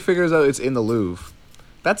then once he figures out it's in the Louvre,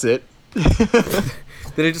 that's it.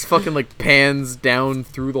 Then it just fucking like pans down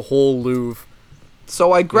through the whole Louvre.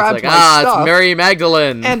 So I grabbed It's like, my stuff it's Mary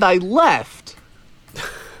Magdalene. and I left.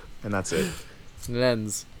 And that's it. And it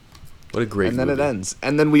ends. What a great And then movie. it ends.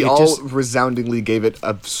 And then we It all just- resoundingly gave it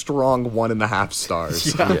a strong 1.5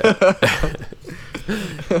 stars. Yeah.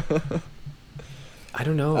 I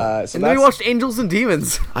don't know. So And then we that's- watched Angels and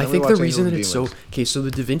Demons. I then we think the watch reason Angels that and it's so... Demons. Okay, so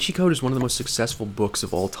the Da Vinci Code is one of the most successful books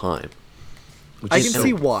of all time. which I is can so-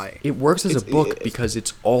 see why. It works as a It's- book it- because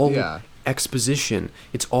it's all Yeah. exposition.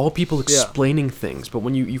 It's all people explaining things. But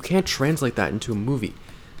when you can't translate that into a movie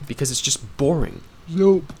because it's just boring.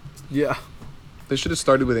 Nope. Yeah. They should have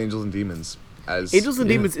started with Angels and Demons as Angels and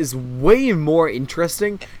Yeah. Demons is way more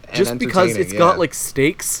interesting just because it's entertaining, got yeah. like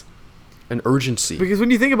stakes. An urgency. Because when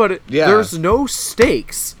you think about it, Yeah. there's no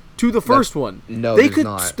stakes to the first one. no, they there's could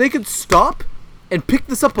not. they could stop and pick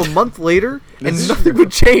this up a month later and That's nothing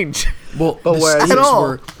would change. Well, But whereas- At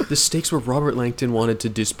all. the stakes were Robert Langton wanted to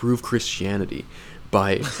disprove Christianity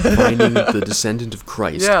by finding the descendant of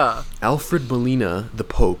Christ. Yeah. Alfred Molina, the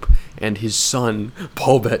Pope, and his son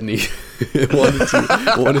Paul Bettany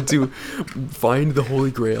wanted to find the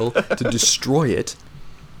Holy Grail to destroy it,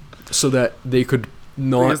 so that they could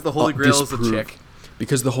not Because the Holy Grail is a disprove- chick.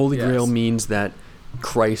 Because the Holy Yes. Grail means that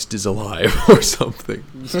Christ is alive or something.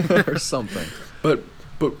 or something. But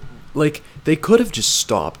like they could have just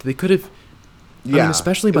stopped. They could have. I mean,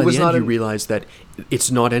 especially by It was the end, not you an- realize that it's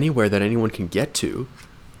not anywhere that anyone can get to.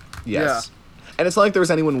 Yes. And it's not like there was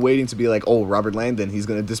anyone waiting to be like, "Oh, Robert Langdon, he's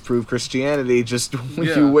going to disprove Christianity." Just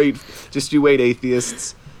Yeah. you wait,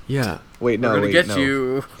 atheists. Yeah. Wait, no, We're gonna wait, get no.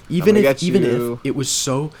 you. Even gonna if get even you. if it was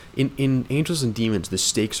so in Angels and Demons, the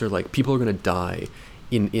stakes are like people are gonna die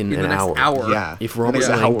in an the next hour. hour. Yeah. If The Robert next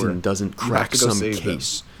Langdon hour, doesn't you have crack to go some save them.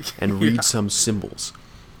 case and read Yeah. some symbols.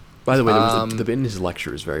 By the way, there was Um, the bit in his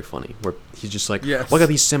lecture is very funny, where he's just like, Yes. "Look at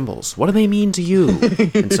these symbols. What do they mean to you?"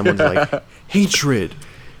 And someone's like, "Hatred,"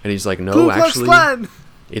 and he's like, "No, Ku Klux actually, Klan!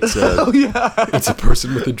 it's it's a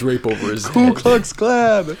person with a drape over his Ku head. Klux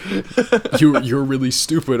Klan. You're really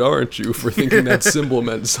stupid, aren't you, for thinking that symbol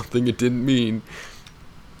meant something it didn't mean?"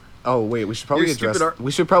 Oh wait, we should probably You're stupid, address.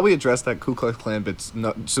 We should probably address that Ku Klux Klan bit's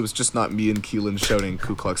not. So it's just not me and Keelan shouting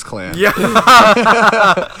Ku Klux Klan. Yeah.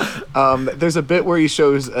 There's a bit where he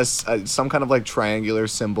shows us some kind of like triangular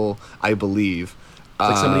symbol, I believe. It's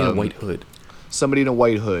like somebody in a Um, white hood. Somebody in a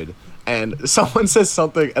white hood, and someone says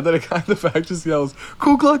something, and then a guy in the back just yells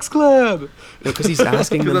Ku Klux Klan. Because he's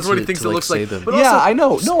asking them That's what he to, thinks to it like looks say like. them. But Yeah, also, I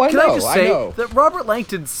know. No, I can know. I just I say know. that Robert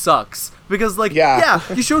Langton sucks? Because, like, Yeah.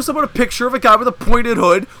 you show someone a picture of a guy with a pointed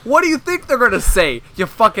hood. What do you think they're gonna say? You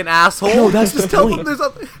fucking asshole. No, that's just the tell point. them there's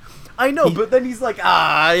a. I know, but then he's like, yeah,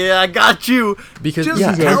 I got you. Because just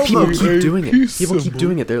yeah, tell and people them. keep doing it. Peace People keep symbol.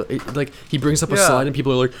 doing it. They're like he brings up a Yeah. slide and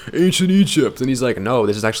people are like ancient Egypt, and he's like, no,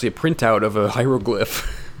 this is actually a printout of a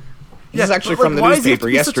hieroglyph. This is actually but, like, from the why does he have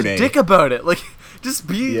newspaper to be such a yesterday. dick about it. Like, just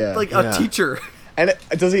be Yeah. like Yeah. a teacher. And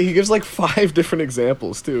he gives like 5 different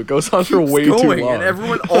examples too. It goes on for Keeps way going, too long. and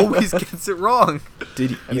everyone always gets it wrong.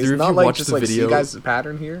 Did And it's either of not you like watch just the like video? see guys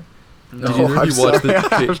pattern here. Did either of I'm you watch sorry, I the?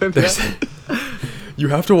 haven't There's, yet. you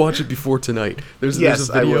have to watch it before tonight. There's Yes,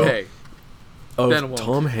 a I video will. Okay. Ben of won't.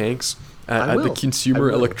 Tom Hanks I at the will. I Consumer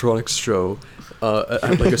will. Electronics Show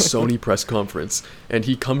at like a Sony press conference, and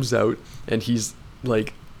he comes out and he's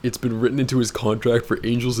like, it's been written into his contract for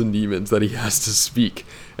Angels and Demons that he has to speak,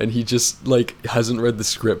 and he just like hasn't read the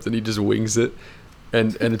script and he just wings it,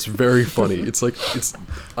 and it's very funny. It's like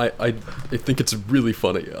I think it's really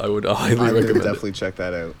funny. I would highly I'm gonna recommend definitely check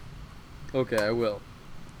that out. Okay, I will.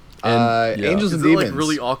 it. And, yeah. Angels Is and it Demons. like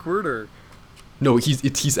really awkward or? No,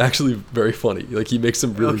 he's actually very funny. Like he makes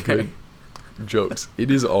some really Okay. good jokes. It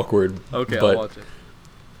is awkward. Okay, but I'll watch it.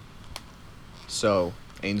 So,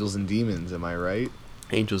 Angels and Demons, am I right?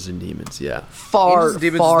 Angels and Demons, yeah. Far, Angels and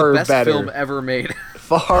Demons far is the best better. film ever made.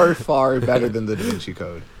 Far better than the Da Vinci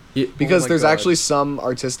Code. Because my there's God. actually some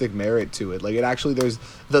artistic merit to it. Like it actually, there's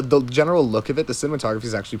the general look of it. The cinematography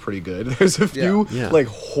is actually pretty good. There's a few Yeah. like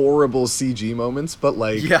horrible CG moments, but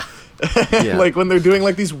like Yeah. Yeah. like when they're doing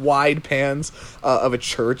like these wide pans of a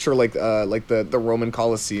church or like the Roman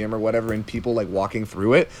Colosseum or whatever, and people like walking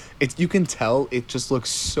through it, you can tell it just looks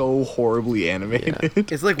so horribly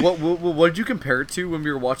animated. It's like what did you compare it to when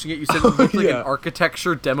we were watching it? You said it looked like Yeah. an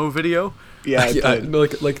architecture demo video. Yeah, it Yeah, did. no,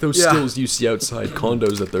 like those Yeah. stills you see outside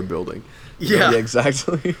condos that they're building. Yeah. Yeah,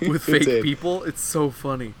 exactly. With It fake did. people. It's so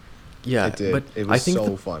funny. Yeah, It did. but It I was think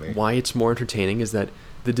so funny. why it's more entertaining is that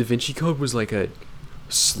the Da Vinci Code was like a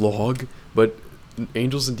slog, but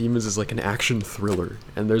Angels and Demons is like an action thriller,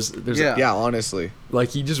 and there's Yeah. Yeah, honestly. like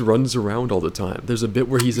he just runs around all the time. There's a bit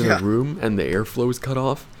where he's in Yeah. a room and the airflow is cut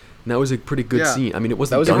off, and that was a pretty good Yeah. scene. I mean, it That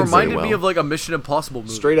wasn't was a done It good very reminded well. me of like a Mission Impossible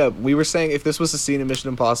movie. Straight up, we were saying if this was a scene in Mission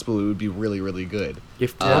Impossible, it would be really, really good.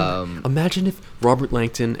 If Um, imagine if Robert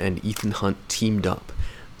Langton and Ethan Hunt teamed up.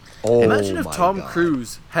 Oh, Imagine if my Tom God.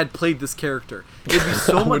 Cruise had played this character. It'd be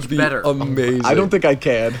so That much would be better. Amazing. I don't think I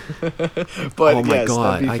can. But Oh my yes,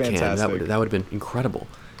 god, that'd be I can. fantastic. That would have been incredible.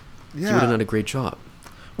 He would yeah. have done a great job.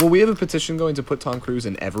 Well, we have a petition going to put Tom Cruise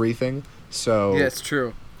in everything, so Yeah, it's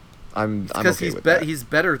true. I'm Because okay he's with that. he's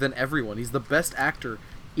better than everyone. He's the best actor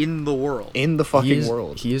in the world. In the fucking He is-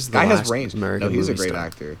 world. he is the guy has last range. American No, he's a movie great star.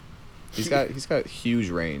 actor. He's got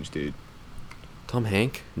huge range, dude. Tom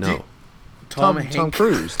Hank? No. Tom Hanks. Tom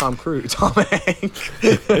Cruise. Tom Cruise. Tom Hank.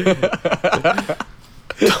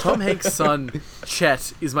 Tom Hanks' son,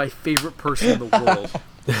 Chet, is my favorite person in the world.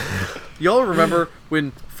 Y'all remember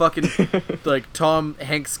when fucking like Tom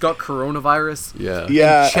Hanks got coronavirus? Yeah.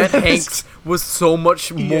 Yeah. Chet Hanks was so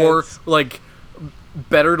much more Yes. like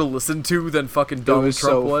better to listen to than fucking Donald was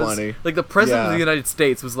Trump so was. funny. Like the president of Yeah. the United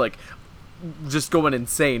States was like just going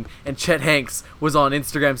insane, and Chet Hanks was on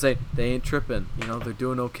Instagram saying they ain't tripping, you know, they're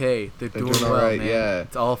doing okay, they're doing doing well, alright, man. yeah.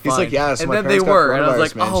 It's all fine. He's like, yeah, so and my then they parents got were, and I was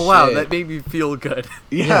like, coronavirus, man, oh wow, shit. that made me feel good.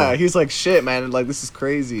 Yeah, he's like, shit, man. Like, this is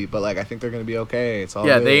crazy, but like, I think they're gonna be okay. It's all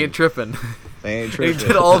Yeah, good. they ain't tripping. They ain't He tripping.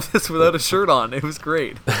 did all of this without a shirt on. It was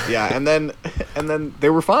great. Yeah, and then they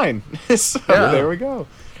were fine. So Yeah. there we go.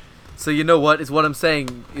 So you know what is what I'm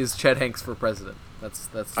saying is Chet Hanks for president. That's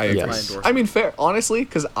I my agree. endorsement. I mean, fair, honestly,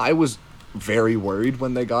 because I was very worried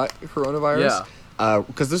when they got coronavirus. Yeah.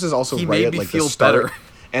 Because this is also He right made at me like feel the start better.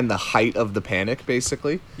 and the height of the panic,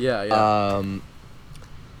 basically. yeah.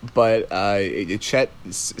 But Chet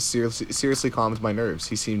seriously calmed my nerves.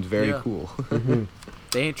 He seemed very Yeah. cool.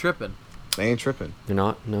 They ain't tripping. They ain't tripping. They're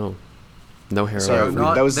not? No. No hair. Sorry, on we- their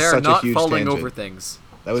feet. that was they're such a not huge falling tangent. over things.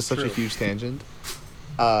 That was such a True. huge tangent.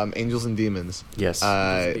 Angels and Demons. Yes. Uh, What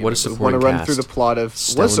a Demons. Want supporting to run cast. through the plot of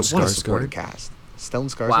Stellan what a Skarsgård. supporting cast?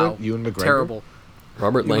 Stellan Skarsgård, Wow. Ewan McGregor. Terrible.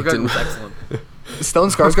 Robert Ewan McGregor Langton. was excellent.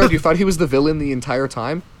 Stellan Skarsgård, you thought he was the villain the entire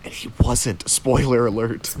time, and he wasn't. Spoiler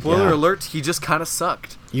alert. Spoiler Yeah. alert, he just kind of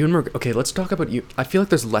sucked. Okay, let's talk about you. I feel like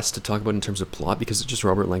there's less to talk about in terms of plot because it's just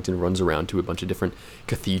Robert Langton runs around to a bunch of different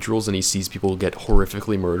cathedrals and he sees people get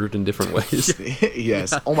horrifically murdered in different ways.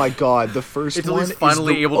 Yes. Oh my God. The first It's at one least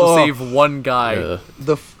finally is the, able to save one guy who's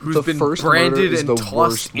the been first branded murder is and the tossed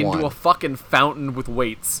worst into one. a fucking fountain with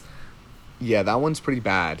weights. Yeah, that one's pretty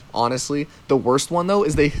bad. Honestly, the worst one though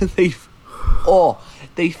is they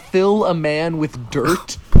fill a man with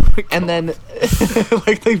dirt and then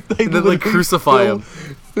like they And then, like, literally crucify him.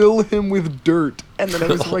 fill him with dirt and then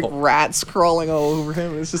there's like rats crawling all over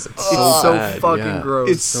him. It's just It's so bad, fucking yeah. gross.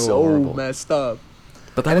 it's so so horrible. messed up.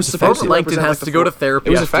 But that And was it's supposed effective. Robert Langton represent, has like, to the go to full- therapy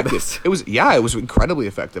It was after effective. this. It was incredibly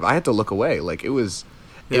effective. I had to look away. Like it was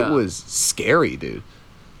Yeah. scary, dude.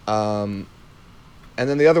 And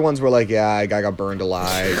then the other ones were like, yeah, a guy got burned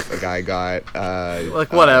alive. A guy got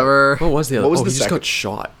Like, whatever. What was the other? What was oh, the he just second- got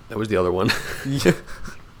shot. That was the other one.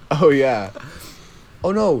 Oh yeah.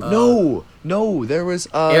 Oh no. There was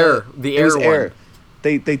Air. The there was air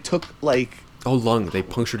one. They took like They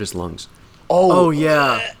punctured his lungs. Oh,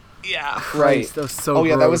 yeah. yeah Christ, that was so oh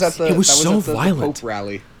yeah, that was at gross. the It was that so at the violent. Pope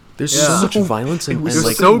rally. There's Yeah. so much violence and, it was and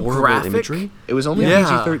like so horrible graphic. imagery. It was only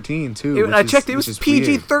Yeah. PG-13 too. I checked, it which was is weird.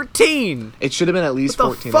 PG-13. It should have been at least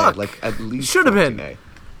What the 14A. fuck? Like at least Should have been. 14A.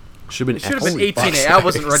 Should have It should have been Holy 18A. fuck. I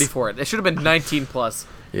wasn't ready for it. It should have been 19 plus.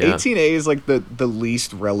 Yeah. 18A is like the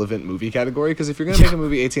least relevant movie category because if you're gonna make a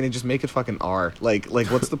movie 18A, just make it fucking R. Like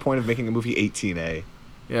what's the point of making a movie 18A?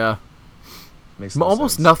 Yeah. Makes no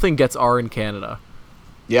Almost sense. nothing gets R in Canada.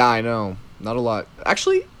 Yeah, I know. Not a lot.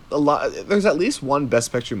 Actually, a lot. There's at least one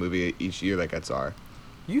Best Picture movie each year that gets R.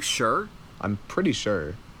 You sure? I'm pretty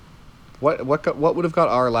sure. What would have got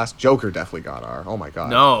R last? Joker definitely got R. Oh my god.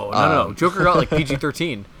 No. Joker got like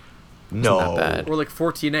PG-13 No. that bad. or like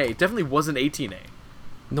 14A. It definitely wasn't 18A.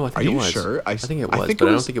 No, I think Are it you was. sure? I think it I was, think but it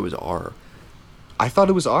I don't was- think it was R. I thought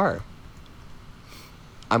it was R.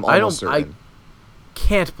 I'm I almost don't- certain.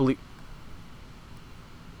 Can't believe.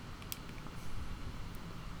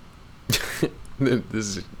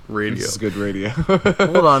 This is radio. This is good radio.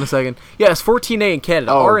 Hold on a second. Yeah, it's 14A in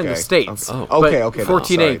Canada. Oh, R in the okay. States. Oh. but Okay.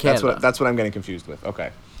 14A sorry. in Canada. That's what I'm getting confused with. Okay.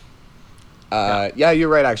 Yeah, you're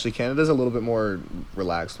right. Actually, Canada's a little bit more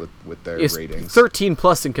relaxed with their It's ratings. 13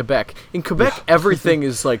 plus in Quebec. In Quebec, everything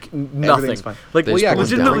is like nothing. Everything's fine. Like, They just put 'em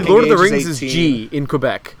legitimately, down. Lord of the Age is Rings is 18. G in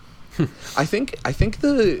Quebec. I think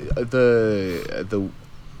the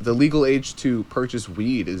legal age to purchase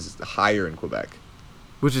weed is higher in Quebec.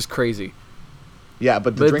 Which is crazy. Yeah,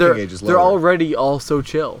 but the But drinking age is lower. they're already all so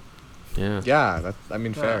chill. Yeah. Yeah,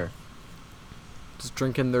 fair. Just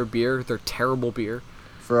drinking their beer, their terrible beer.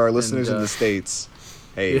 For our listeners in uh, the States,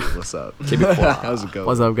 hey, what's up? Québécois. How's it going?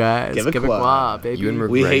 What's up, guys? Québécois. baby. Ewan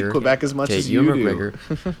We hate McGregor. Quebec as much Okay, as you Ewan do.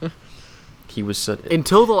 McGregor. He was such.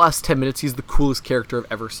 Until the last 10 minutes, he's the coolest character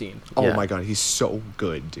I've ever seen. Oh Yeah. my god, he's so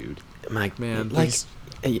good, dude. Man, like he's-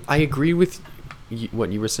 I agree with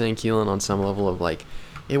what you were saying, Keelan, on some level of like,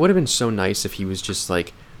 it would have been so nice if he was just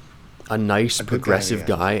like a nice A good progressive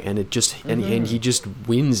guy, guy, and it just and he just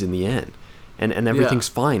wins in the end, and everything's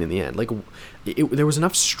fine in the end. Like, there was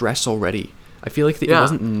enough stress already. I feel like it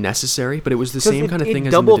wasn't necessary, but it was the same kind of thing as in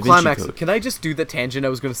the double Da Vinci climax. Code. Can I just do the tangent I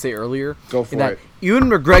was going to say earlier? Go for In that it. Ewan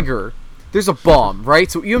McGregor, there's a bomb,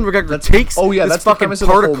 right? So Ewan McGregor takes oh yeah, this that's the fucking premise of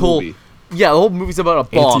the whole particle. movie. Yeah, the whole movie's about a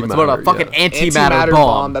bomb. It's about a Antimatter, fucking yeah. antimatter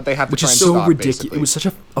bomb. that they have to Which try is and so stop, ridiculous. basically. It was such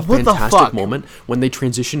a What the fantastic fuck? moment when they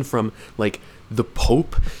transition from like the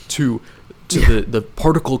Pope to the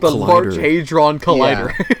particle The collider. Large Hadron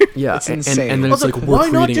Collider. Yeah, It's and insane. then it's Also, like we're why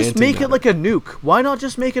not creating just make it antimatter. like a nuke? Why not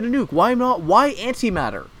just make it a nuke? Why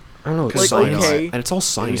antimatter? I don't know, it's like, science, okay. and it's all It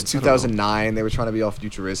science. was I don't know. 2009. They were trying to be all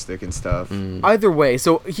futuristic and stuff. Either way,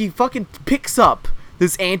 so he fucking picks up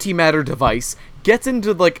this antimatter device, gets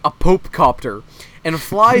into like a Pope copter, and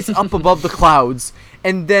flies up above the clouds.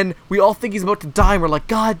 And then we all think he's about to die, and we're like,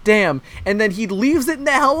 God damn. And then he leaves it in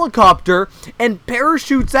the helicopter and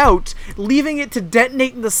parachutes out, leaving it to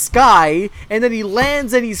detonate in the sky. And then he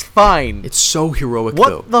lands and he's fine. It's so heroic, What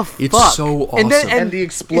though. the fuck? It's so awesome. And then And the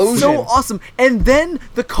explosion. It's so awesome. And then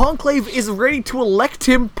the conclave is ready to elect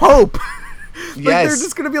him Pope. Like Yes. they're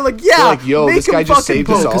just gonna be like, yeah, They're like, yo, make this him guy just fucking saved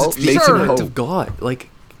us Pope. all. because it's Make the him Sure. act Pope. of God. Like,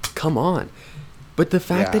 come on. But the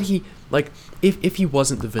fact Yeah. that he, like, if he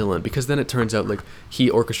wasn't the villain, because then it turns out, like, he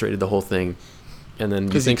orchestrated the whole thing, and then you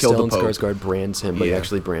 'Cause he think killed the Stellan Pope. Skarsgård brands him, but he Yeah.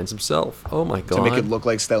 actually brands himself. Oh my god. To make it look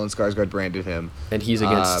like Stellan Skarsgård branded him. And he's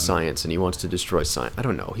against Um, science, and he wants to destroy science. I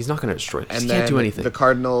don't know. He's not going to destroy. And He then can't do anything. the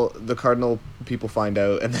cardinal people find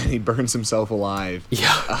out, and then he burns himself alive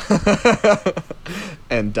yeah.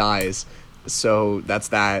 and dies. So that's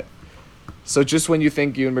that. So just when you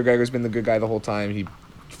think Ewan McGregor's been the good guy the whole time, he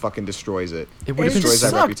fucking destroys it. It would have been destroys that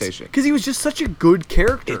sucked. reputation. Because he was just such a good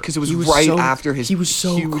character. Because it was He was right so- after his he was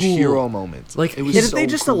so huge cool. hero moment. Like, it was And if so they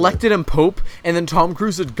just cool. elected him Pope and then Tom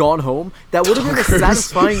Cruise had gone home, that would have been a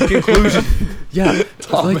satisfying conclusion. Yeah.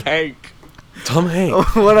 Tom like, Hank. Tom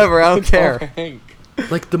Hanks. Whatever, I don't care. Tom Hank.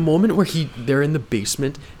 Like the moment where they're in the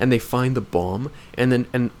basement and they find the bomb, and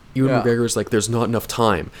Ewan Yeah. McGregor's like, "There's not enough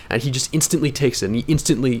time," and he just instantly takes it, and he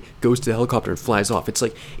instantly goes to the helicopter and flies off. It's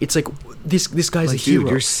like this guy's Like, a hero. dude,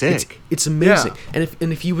 you're sick. It's amazing. Yeah.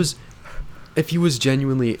 And if he was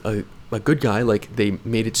genuinely a good guy, like they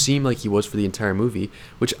made it seem like he was for the entire movie,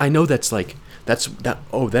 which I know that's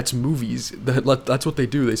movies. That's what they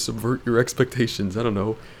do. They subvert your expectations. I don't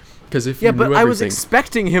know. Because if Yeah, you but knew I was everything-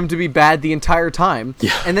 expecting him to be bad the entire time.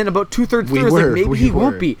 Yeah. And then about 2/3 We through, I was like, were, maybe we he were.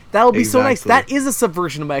 won't be. That'll be so nice. Exactly. That is a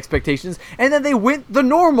subversion of my expectations. And then they went the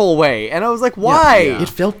normal way. And I was like, why? It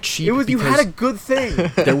felt cheap. It was, you had because- a good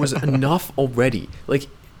thing. there was enough already. Like,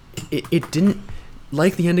 it didn't.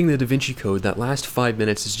 Like the ending of the Da Vinci Code, that last 5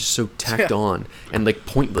 minutes is just so tacked Yeah. on and like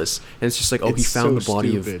pointless. And it's just like, oh, he It's found so the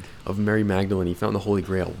body stupid. of Mary Magdalene, he found the Holy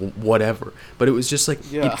Grail, whatever. But it was just like,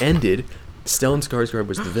 Yeah. it ended. Stellan Skarsgård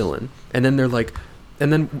was the villain, and then they're like,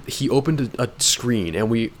 and then he opened a screen, and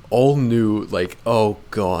we all knew like, oh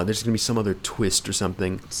god, there's gonna be some other twist or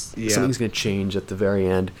something. Yeah. Something's gonna change at the very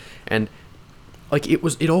end, and like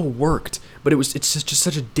it all worked, but it's just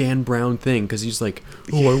such a Dan Brown thing, because he's like,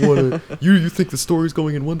 oh, I wanna you think the story's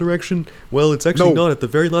going in one direction, well, it's actually No. not at the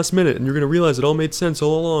very last minute, and you're gonna realize it all made sense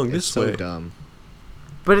all along It's this so way. dumb.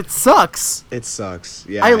 But it sucks. It sucks.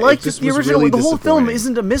 Yeah, I liked it just the was original. really The whole film disappointing.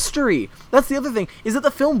 isn't a mystery. That's the other thing, is that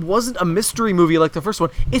the film wasn't a mystery movie like the first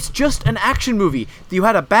one. It's just an action movie. You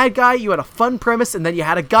had a bad guy, you had a fun premise, and then you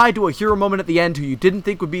had a guy do a hero moment at the end who you didn't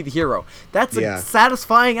think would be the hero. That's Yeah. a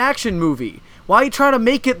satisfying action movie. Why are you trying to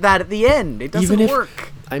make it that at the end? It doesn't Even if,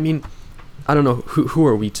 work. I mean, I don't know who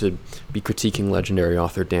are we to be critiquing legendary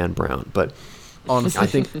author Dan Brown, but Honestly. I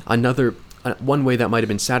think one way that might have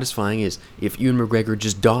been satisfying is if Ewan McGregor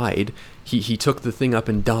just died, he took the thing up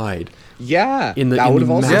and died Yeah, in the, that in would the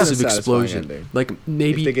have also been a massive satisfying explosion. ending. Like If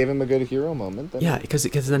maybe they gave him a good hero moment, then yeah, because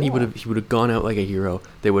then he would have gone out like a hero.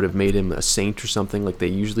 They would have made him a saint or something like they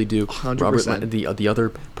usually do. 100%. The other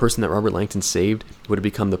person that Robert Langton saved would have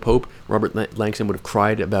become the Pope. Robert Langton would have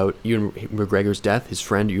cried about Ewan McGregor's death, his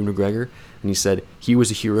friend Ewan McGregor, and he said he was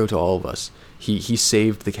a hero to all of us. He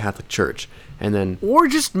saved the Catholic Church, and then Or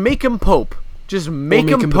just make him Pope. Just make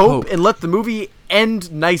make him him the Pope Pope. and let the movie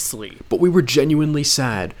end nicely. But we were genuinely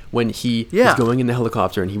sad when he Yeah. was going in the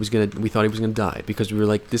helicopter and we thought he was gonna die because we were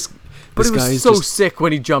like, this But it guy was is so just. sick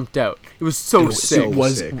when he jumped out. It was so sick. It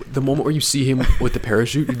was sick. the moment where you see him with the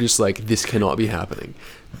parachute, you're just like, this cannot be happening.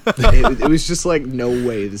 It was just like, no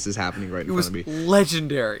way this is happening right in It was front of me.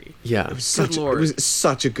 legendary. Yeah, It was such Lord. it was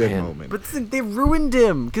such a good Man. moment. But they ruined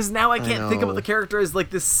him because now I can't think know. about the character as like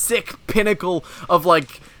this sick pinnacle of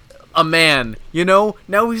like a man. You know,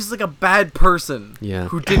 now he's just like a bad person. Yeah.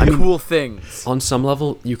 Who did I mean- cool things. on some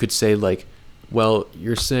level, you could say like, well,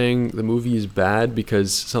 you're saying the movie is bad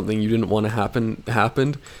because something you didn't want to happen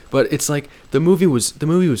happened, but it's like the movie was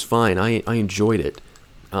fine. I enjoyed it.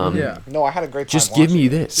 No, I had a great time. Just give me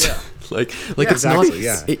watching it. this. Yeah. like Yeah, it's not. exactly,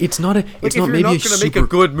 yeah. It's not a. Like It's if not you're maybe not a gonna super. make a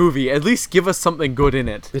good movie, at least give us something good in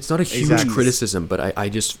it. It's not a huge Exactly. criticism, but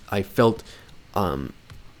I felt.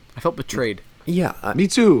 I felt betrayed. Yeah. Me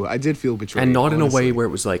too. I did feel betrayed. and not in a honestly. way where it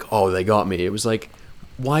was like, oh, they got me. It was like,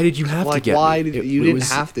 why did you have to like get why me? did It- you it didn't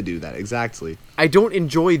was- have to do that exactly. I don't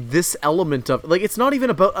enjoy this element of like it's not even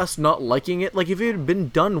about us not liking it. Like if it had been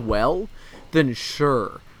done well, then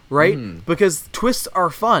sure, right? Because twists are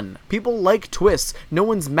fun. People like twists. No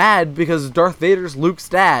one's mad because Darth Vader's Luke's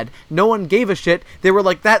dad. No one gave a shit. They were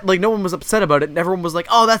like that. Like no one was upset about it. And everyone was like,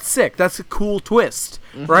 "Oh, that's sick. That's a cool twist,"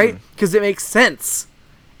 right? Because it makes sense.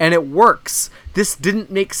 And it works. This didn't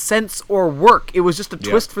make sense or work. It was just a Yeah.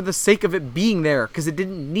 twist for the sake of it being there because it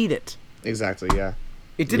didn't need it. Exactly. Yeah.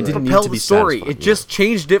 It didn't didn't need propel to the be story. satisfying, It just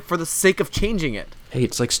changed it for the sake of changing it. Hey,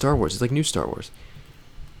 it's like Star Wars. It's like new Star Wars.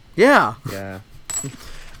 Yeah. Yeah.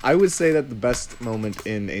 I would say that the best moment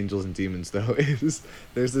in Angels and Demons, though, is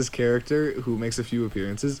there's this character who makes a few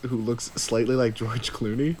appearances who looks slightly like George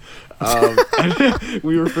Clooney. And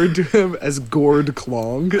we referred to him as Gord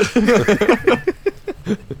Klong.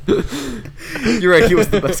 You're right. He was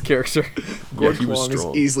the best character. Gord he was Klong is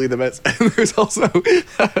strong. easily the best. And there's also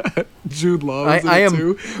Jude Law is in I it am-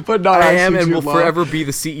 too, but not I actually am and Jude will Law. forever be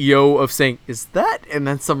the CEO of saying, "Is that?" And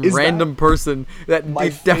then some Is random person that My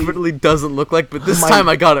it definitely doesn't look like, but this My- time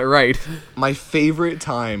I got it right. My favorite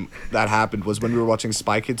time that happened was when we were watching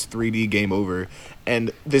Spy Kids 3D Game Over,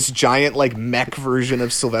 and this giant like mech version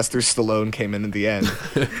of Sylvester Stallone came in at the end,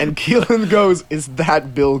 and Keelan goes, "Is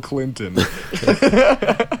that Bill Clinton?"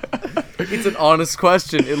 It's an honest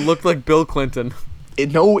question. It looked like Bill Clinton.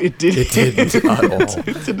 No, it didn't. It didn't at all.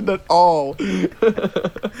 It didn't at all.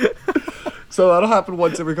 So that'll happen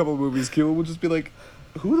once every couple of movies. Keelan will just be like,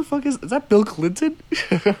 "Who the fuck is that? Bill Clinton?"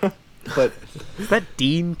 But Is that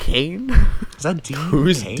Dean Cain? is that Dean?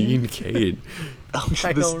 Who's Cain? Dean Cade? Oh,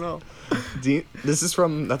 I this- don't know. This is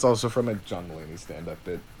from. That's also from a John Mulaney stand-up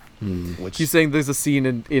bit. Which He's saying there's a scene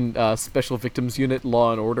in Special Victims Unit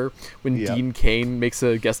Law and Order when Yeah. Dean Cain makes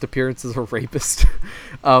a guest appearance as a rapist,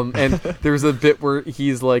 and there's a bit where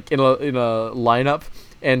he's like in a lineup,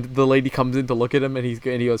 and the lady comes in to look at him, and he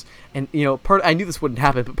goes, and you know, I knew this wouldn't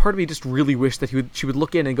happen, but part of me just really wished that she would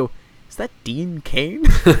look in and go, "Is that Dean Cain?"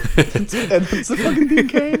 and it's the fucking Dean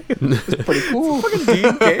Cain. It's pretty cool.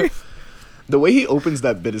 Dean Cain. The way he opens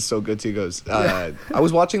that bit is so good too. He goes, I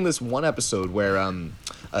was watching this one episode where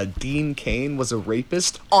Dean Cain was a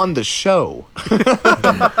rapist on the show.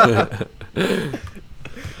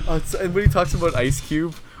 And when he talks about Ice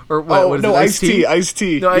Cube or what? Oh what is no, it, Ice-T,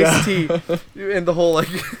 Ice-T. No, Yeah. Ice-T, and the whole like.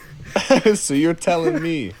 So you're telling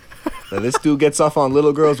me that this dude gets off on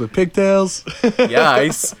little girls with pigtails? Yeah,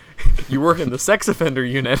 Ice. You work in the sex offender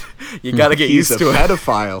unit. You gotta get He's used a to it.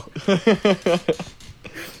 pedophile.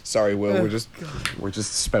 Sorry, Will. We're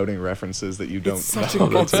just spouting references that you don't It's such know. a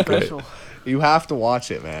good special. You have to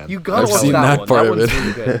watch it, man. You gotta I've watch seen that that one. part That of one's it.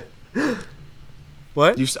 really good.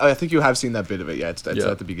 What? I think you have seen that bit of it. Yeah, it's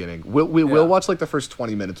Yeah. at the beginning. We'll watch like the first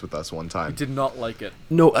 20 minutes with us one time. Did not like it.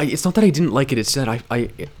 No, it's not that I didn't like it. It's that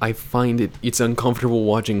I find it's uncomfortable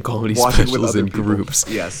watching comedy Watch it with specials other in people. groups.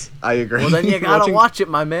 Yes, I agree. Well, then you gotta Watching- watch it,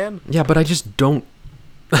 my man. Yeah, but I just don't.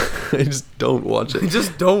 I just don't watch it.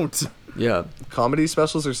 Just don't. Yeah. Comedy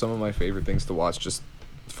specials are some of my favorite things to watch just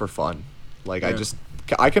for fun. Like Yeah.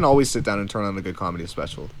 I can always sit down and turn on a good comedy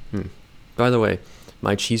special. By the way,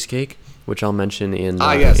 my cheesecake, which I'll mention in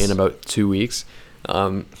Yes. in about 2 weeks,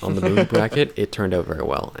 on the movie bracket, it turned out very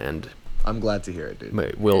well, and I'm glad to hear it, dude.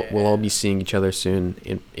 we'll all be seeing each other soon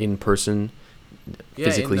in person,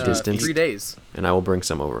 physically in, distanced, 3 days. and I will bring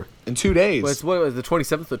some over. In 2 days. Well, it's what was the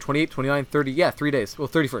 27th, the 28th, 29th, 30. Yeah, 3 days. Well,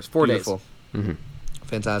 31st, 4 Beautiful. days. Mm-hmm.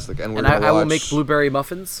 Fantastic. And we're And gonna I will watch, make blueberry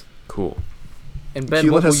muffins. Cool. And Ben,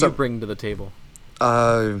 Keelan what will has you some- bring to the table?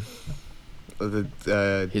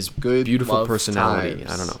 His good beautiful love personality.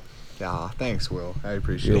 times. I don't know. Yeah, thanks, Will. I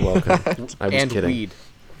appreciate You're it. welcome. I was And kidding. weed.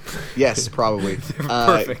 Yes, probably.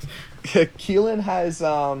 Perfect. Keelan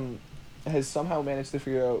has somehow managed to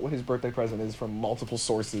figure out what his birthday present is from multiple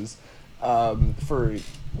sources.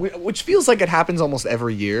 Which feels like it happens almost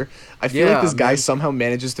every year. I feel like this guy somehow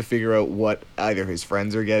manages to figure out what either his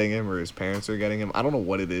friends are getting him or his parents are getting him. I don't know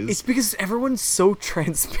what it is. It's because everyone's so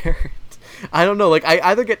transparent. I don't know. Like, I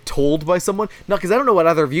either get told by someone, not because I don't know what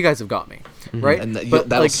either of you guys have got me, right? And but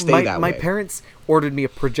that'll like, stay that my way. parents ordered me a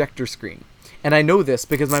projector screen. And I know this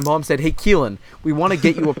because my mom said, "Hey, Keelan, we want to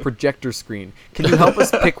get you a projector screen. Can you help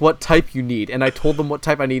us pick what type you need?" And I told them what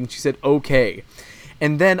type I need, and she said, "Okay."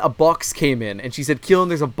 And then a box came in, and she said, "Keelan,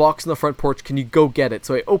 there's a box on the front porch. Can you go get it?"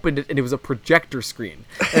 So I opened it, and it was a projector screen.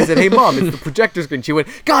 And I said, "Hey, Mom, it's the projector screen." She went,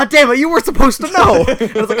 "God damn it, you were supposed to know."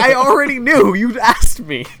 And I was like, "I already knew. You asked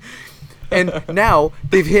me." And now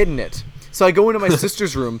they've hidden it. So I go into my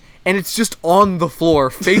sister's room, and it's just on the floor,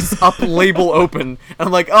 face up, label open. And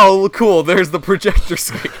I'm like, "Oh, cool, there's the projector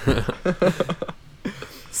screen."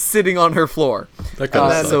 Sitting on her floor. That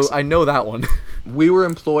kinda So sucks. I know that one. We were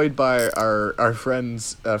employed by our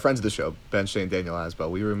friends of the show, Ben, Shane, Daniel Asbell.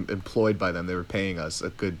 We were employed by them. They were paying us a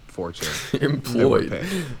good fortune. Employed.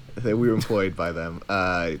 We were employed by them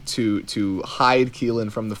to hide Keelan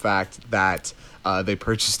from the fact that they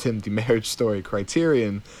purchased him the Marriage Story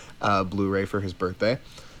Criterion Blu-ray for his birthday,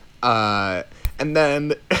 and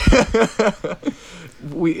then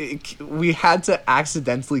we had to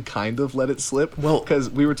accidentally kind of let it slip. Well, because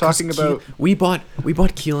we were talking about we bought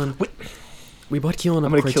Keelan. We bought Keelan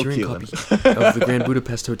I'm a gonna kill Criterion Keelan. copy of the Grand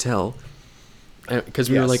Budapest Hotel, because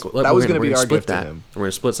we were Yes, like, that was gonna be our split gift to that. him. We're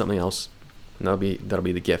gonna split something else, and that'll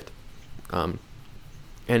be the gift. And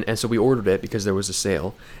so we ordered it because there was a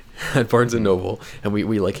sale at Barnes and Noble, and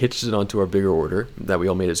we like hitched it onto our bigger order that we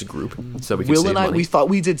all made as a group, so we could Will save and I, money. we thought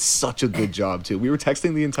we did such a good job too. We were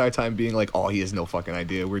texting the entire time, being like, "Oh, he has no fucking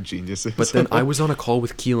idea. We're geniuses." But then I was on a call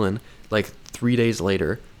with Keelan like 3 days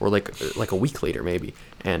later, or like a week later maybe,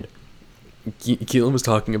 and Keelan was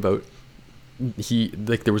talking about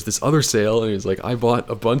there was this other sale, and he was like, "I bought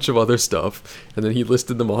a bunch of other stuff," and then he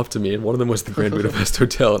listed them off to me, and one of them was the Grand Budapest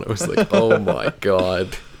Hotel, and I was like, "Oh my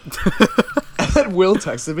god." And then Will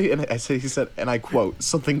texted me, and he said, and I quote,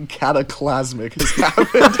 "Something cataclysmic has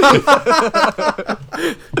happened."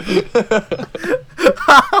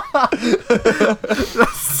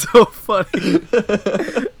 That's so funny.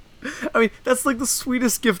 I mean, that's like the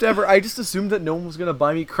sweetest gift ever. I just assumed that no one was gonna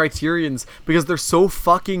buy me Criterions because they're so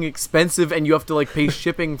fucking expensive, and you have to like pay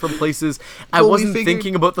shipping from places. I Well, we wasn't figured-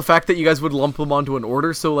 thinking about the fact that you guys would lump them onto an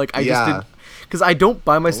order, so like I just Yeah. didn't. Because I don't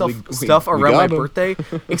buy myself we stuff around my got 'em. birthday,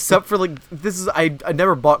 except for like I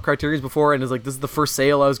never bought Criterions before, and it's like this is the first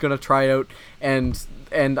sale I was gonna try out, and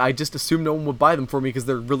I just assumed no one would buy them for me because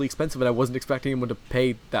they're really expensive, and I wasn't expecting anyone to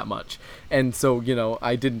pay that much, and so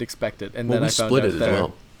I didn't expect it, and Well, then we I found split out it as that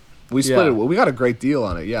well. We split Yeah. it. Well, we got a great deal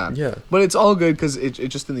on it. Yeah. Yeah. But it's all good because it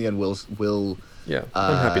just in the end, Will. Yeah,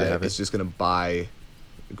 I'm happy to have It's it. just gonna buy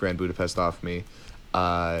Grand Budapest off me.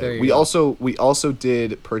 There you We go. also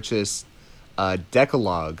did purchase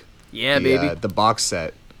Decalogue. Yeah, the, baby. the box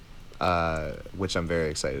set, which I'm very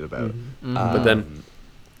excited about. Mm-hmm. But then,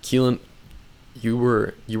 Keelan, you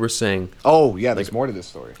were saying Oh yeah, there's more to this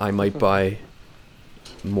story. I might buy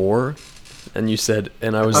more, and you said,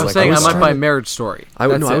 and I was I'm like, saying I might trying buy to- Marriage Story. I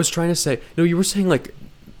That's it. was trying to say no. You were saying like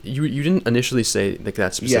you didn't initially say like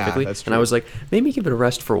that specifically, that's and I true. was like, maybe give it a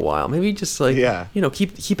rest for a while. Maybe just like Yeah.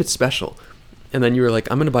 keep it special. And then you were like,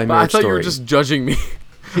 I'm gonna buy But I Marriage thought Story. you were just judging me.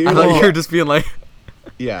 Here- I thought you well, were just being like,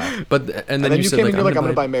 yeah. But and then And you you said came like, and you're like, I'm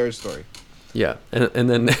gonna buy buy Marriage Story. Yeah, and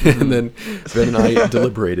then and then Ben and I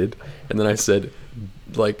deliberated, and then I said,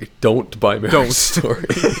 like, don't buy Marriage Don't. Story.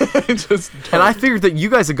 Just and I figured that you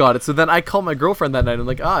guys had got it. So then I called my girlfriend that night. And I'm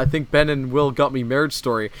like, I think Ben and Will got me Marriage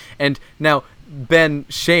Story. And now Ben,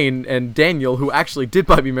 Shane, and Daniel, who actually did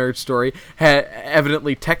buy me Marriage Story,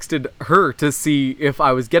 evidently texted her to see if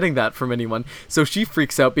I was getting that from anyone. So she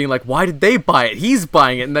freaks out, being like, why did they buy it? He's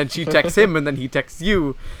buying it. And then she texts him, and then he texts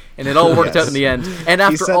you. And it all worked out in the end. And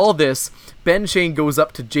after said- all this, Ben Shane goes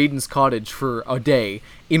up to Jaden's cottage for a day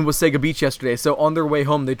in Wasaga Beach yesterday. So on their way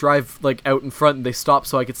home, they drive like out in front and they stop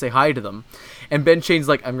so I could say hi to them. And Ben Shane's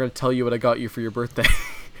like, I'm going to tell you what I got you for your birthday.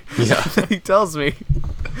 Yeah. He tells me.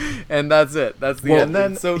 And that's it. That's the Well, end. and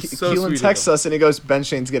then It's so Keelan sweet of texts him. us and he goes, Ben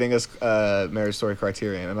Shane's getting us Marriage Story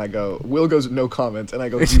Criterion. And I go, Will goes, no comment. And I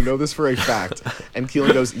go, do you know this for a fact? And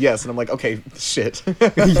Keelan goes, yes. And I'm like, okay, shit.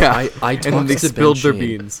 Yeah. I and then talked they to Ben spilled their Shane.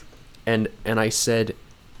 beans. And I said,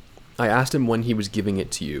 I asked him when he was giving it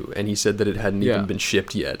to you, and he said that it hadn't Yeah. even been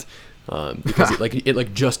shipped yet, because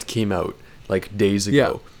it just came out like days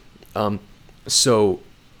ago. So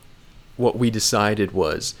what we decided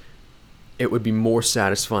was, it would be more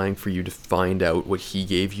satisfying for you to find out what he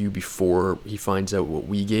gave you before he finds out what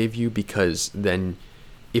we gave you, because then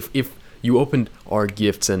if you opened our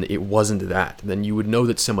gifts and it wasn't that, then you would know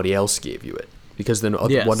that somebody else gave you it, because then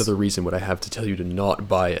Yes. what other reason would I have to tell you to not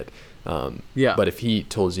buy it? But if he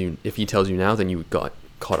tells you now, then you got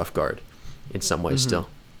caught off guard in some way still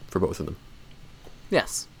for both of them.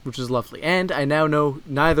 Yes, which is lovely. And I now know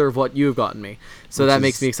neither of what you have gotten me. So that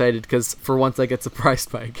makes me excited, because for once I get surprised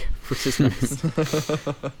by a gift, which is nice.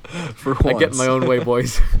 For once. I get in my own way,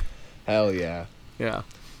 boys. Hell yeah. Yeah.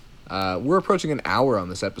 We're approaching an hour on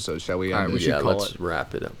this episode. Shall we? All right, we should call let's it.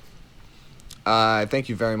 wrap it up. Thank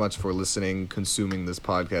you very much for listening, consuming this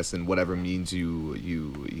podcast in whatever means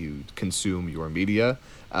you consume your media.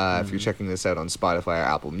 If you're checking this out on Spotify or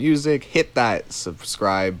Apple Music, hit that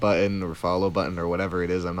subscribe button or follow button or whatever it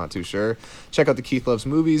is. I'm not too sure. Check out the Keith Loves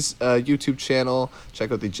Movies YouTube channel. Check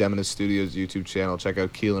out the Gemini Studios YouTube channel. Check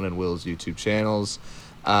out Keelan and Will's YouTube channels.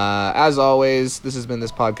 As always, this has been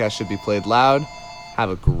This Podcast Should Be Played Loud. Have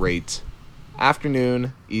a great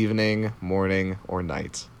afternoon, evening, morning, or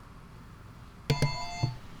night.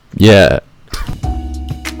 Yeah.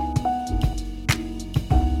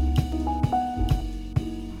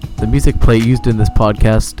 The music play used in this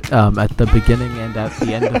podcast at the beginning and at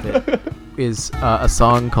the end of it is a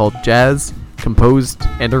song called Jazz, composed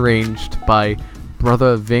and arranged by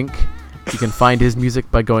Brother Vink. You can find his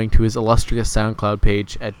music by going to his illustrious SoundCloud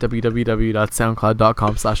page at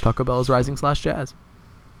www.soundcloud.com/TacoBellsRising/jazz.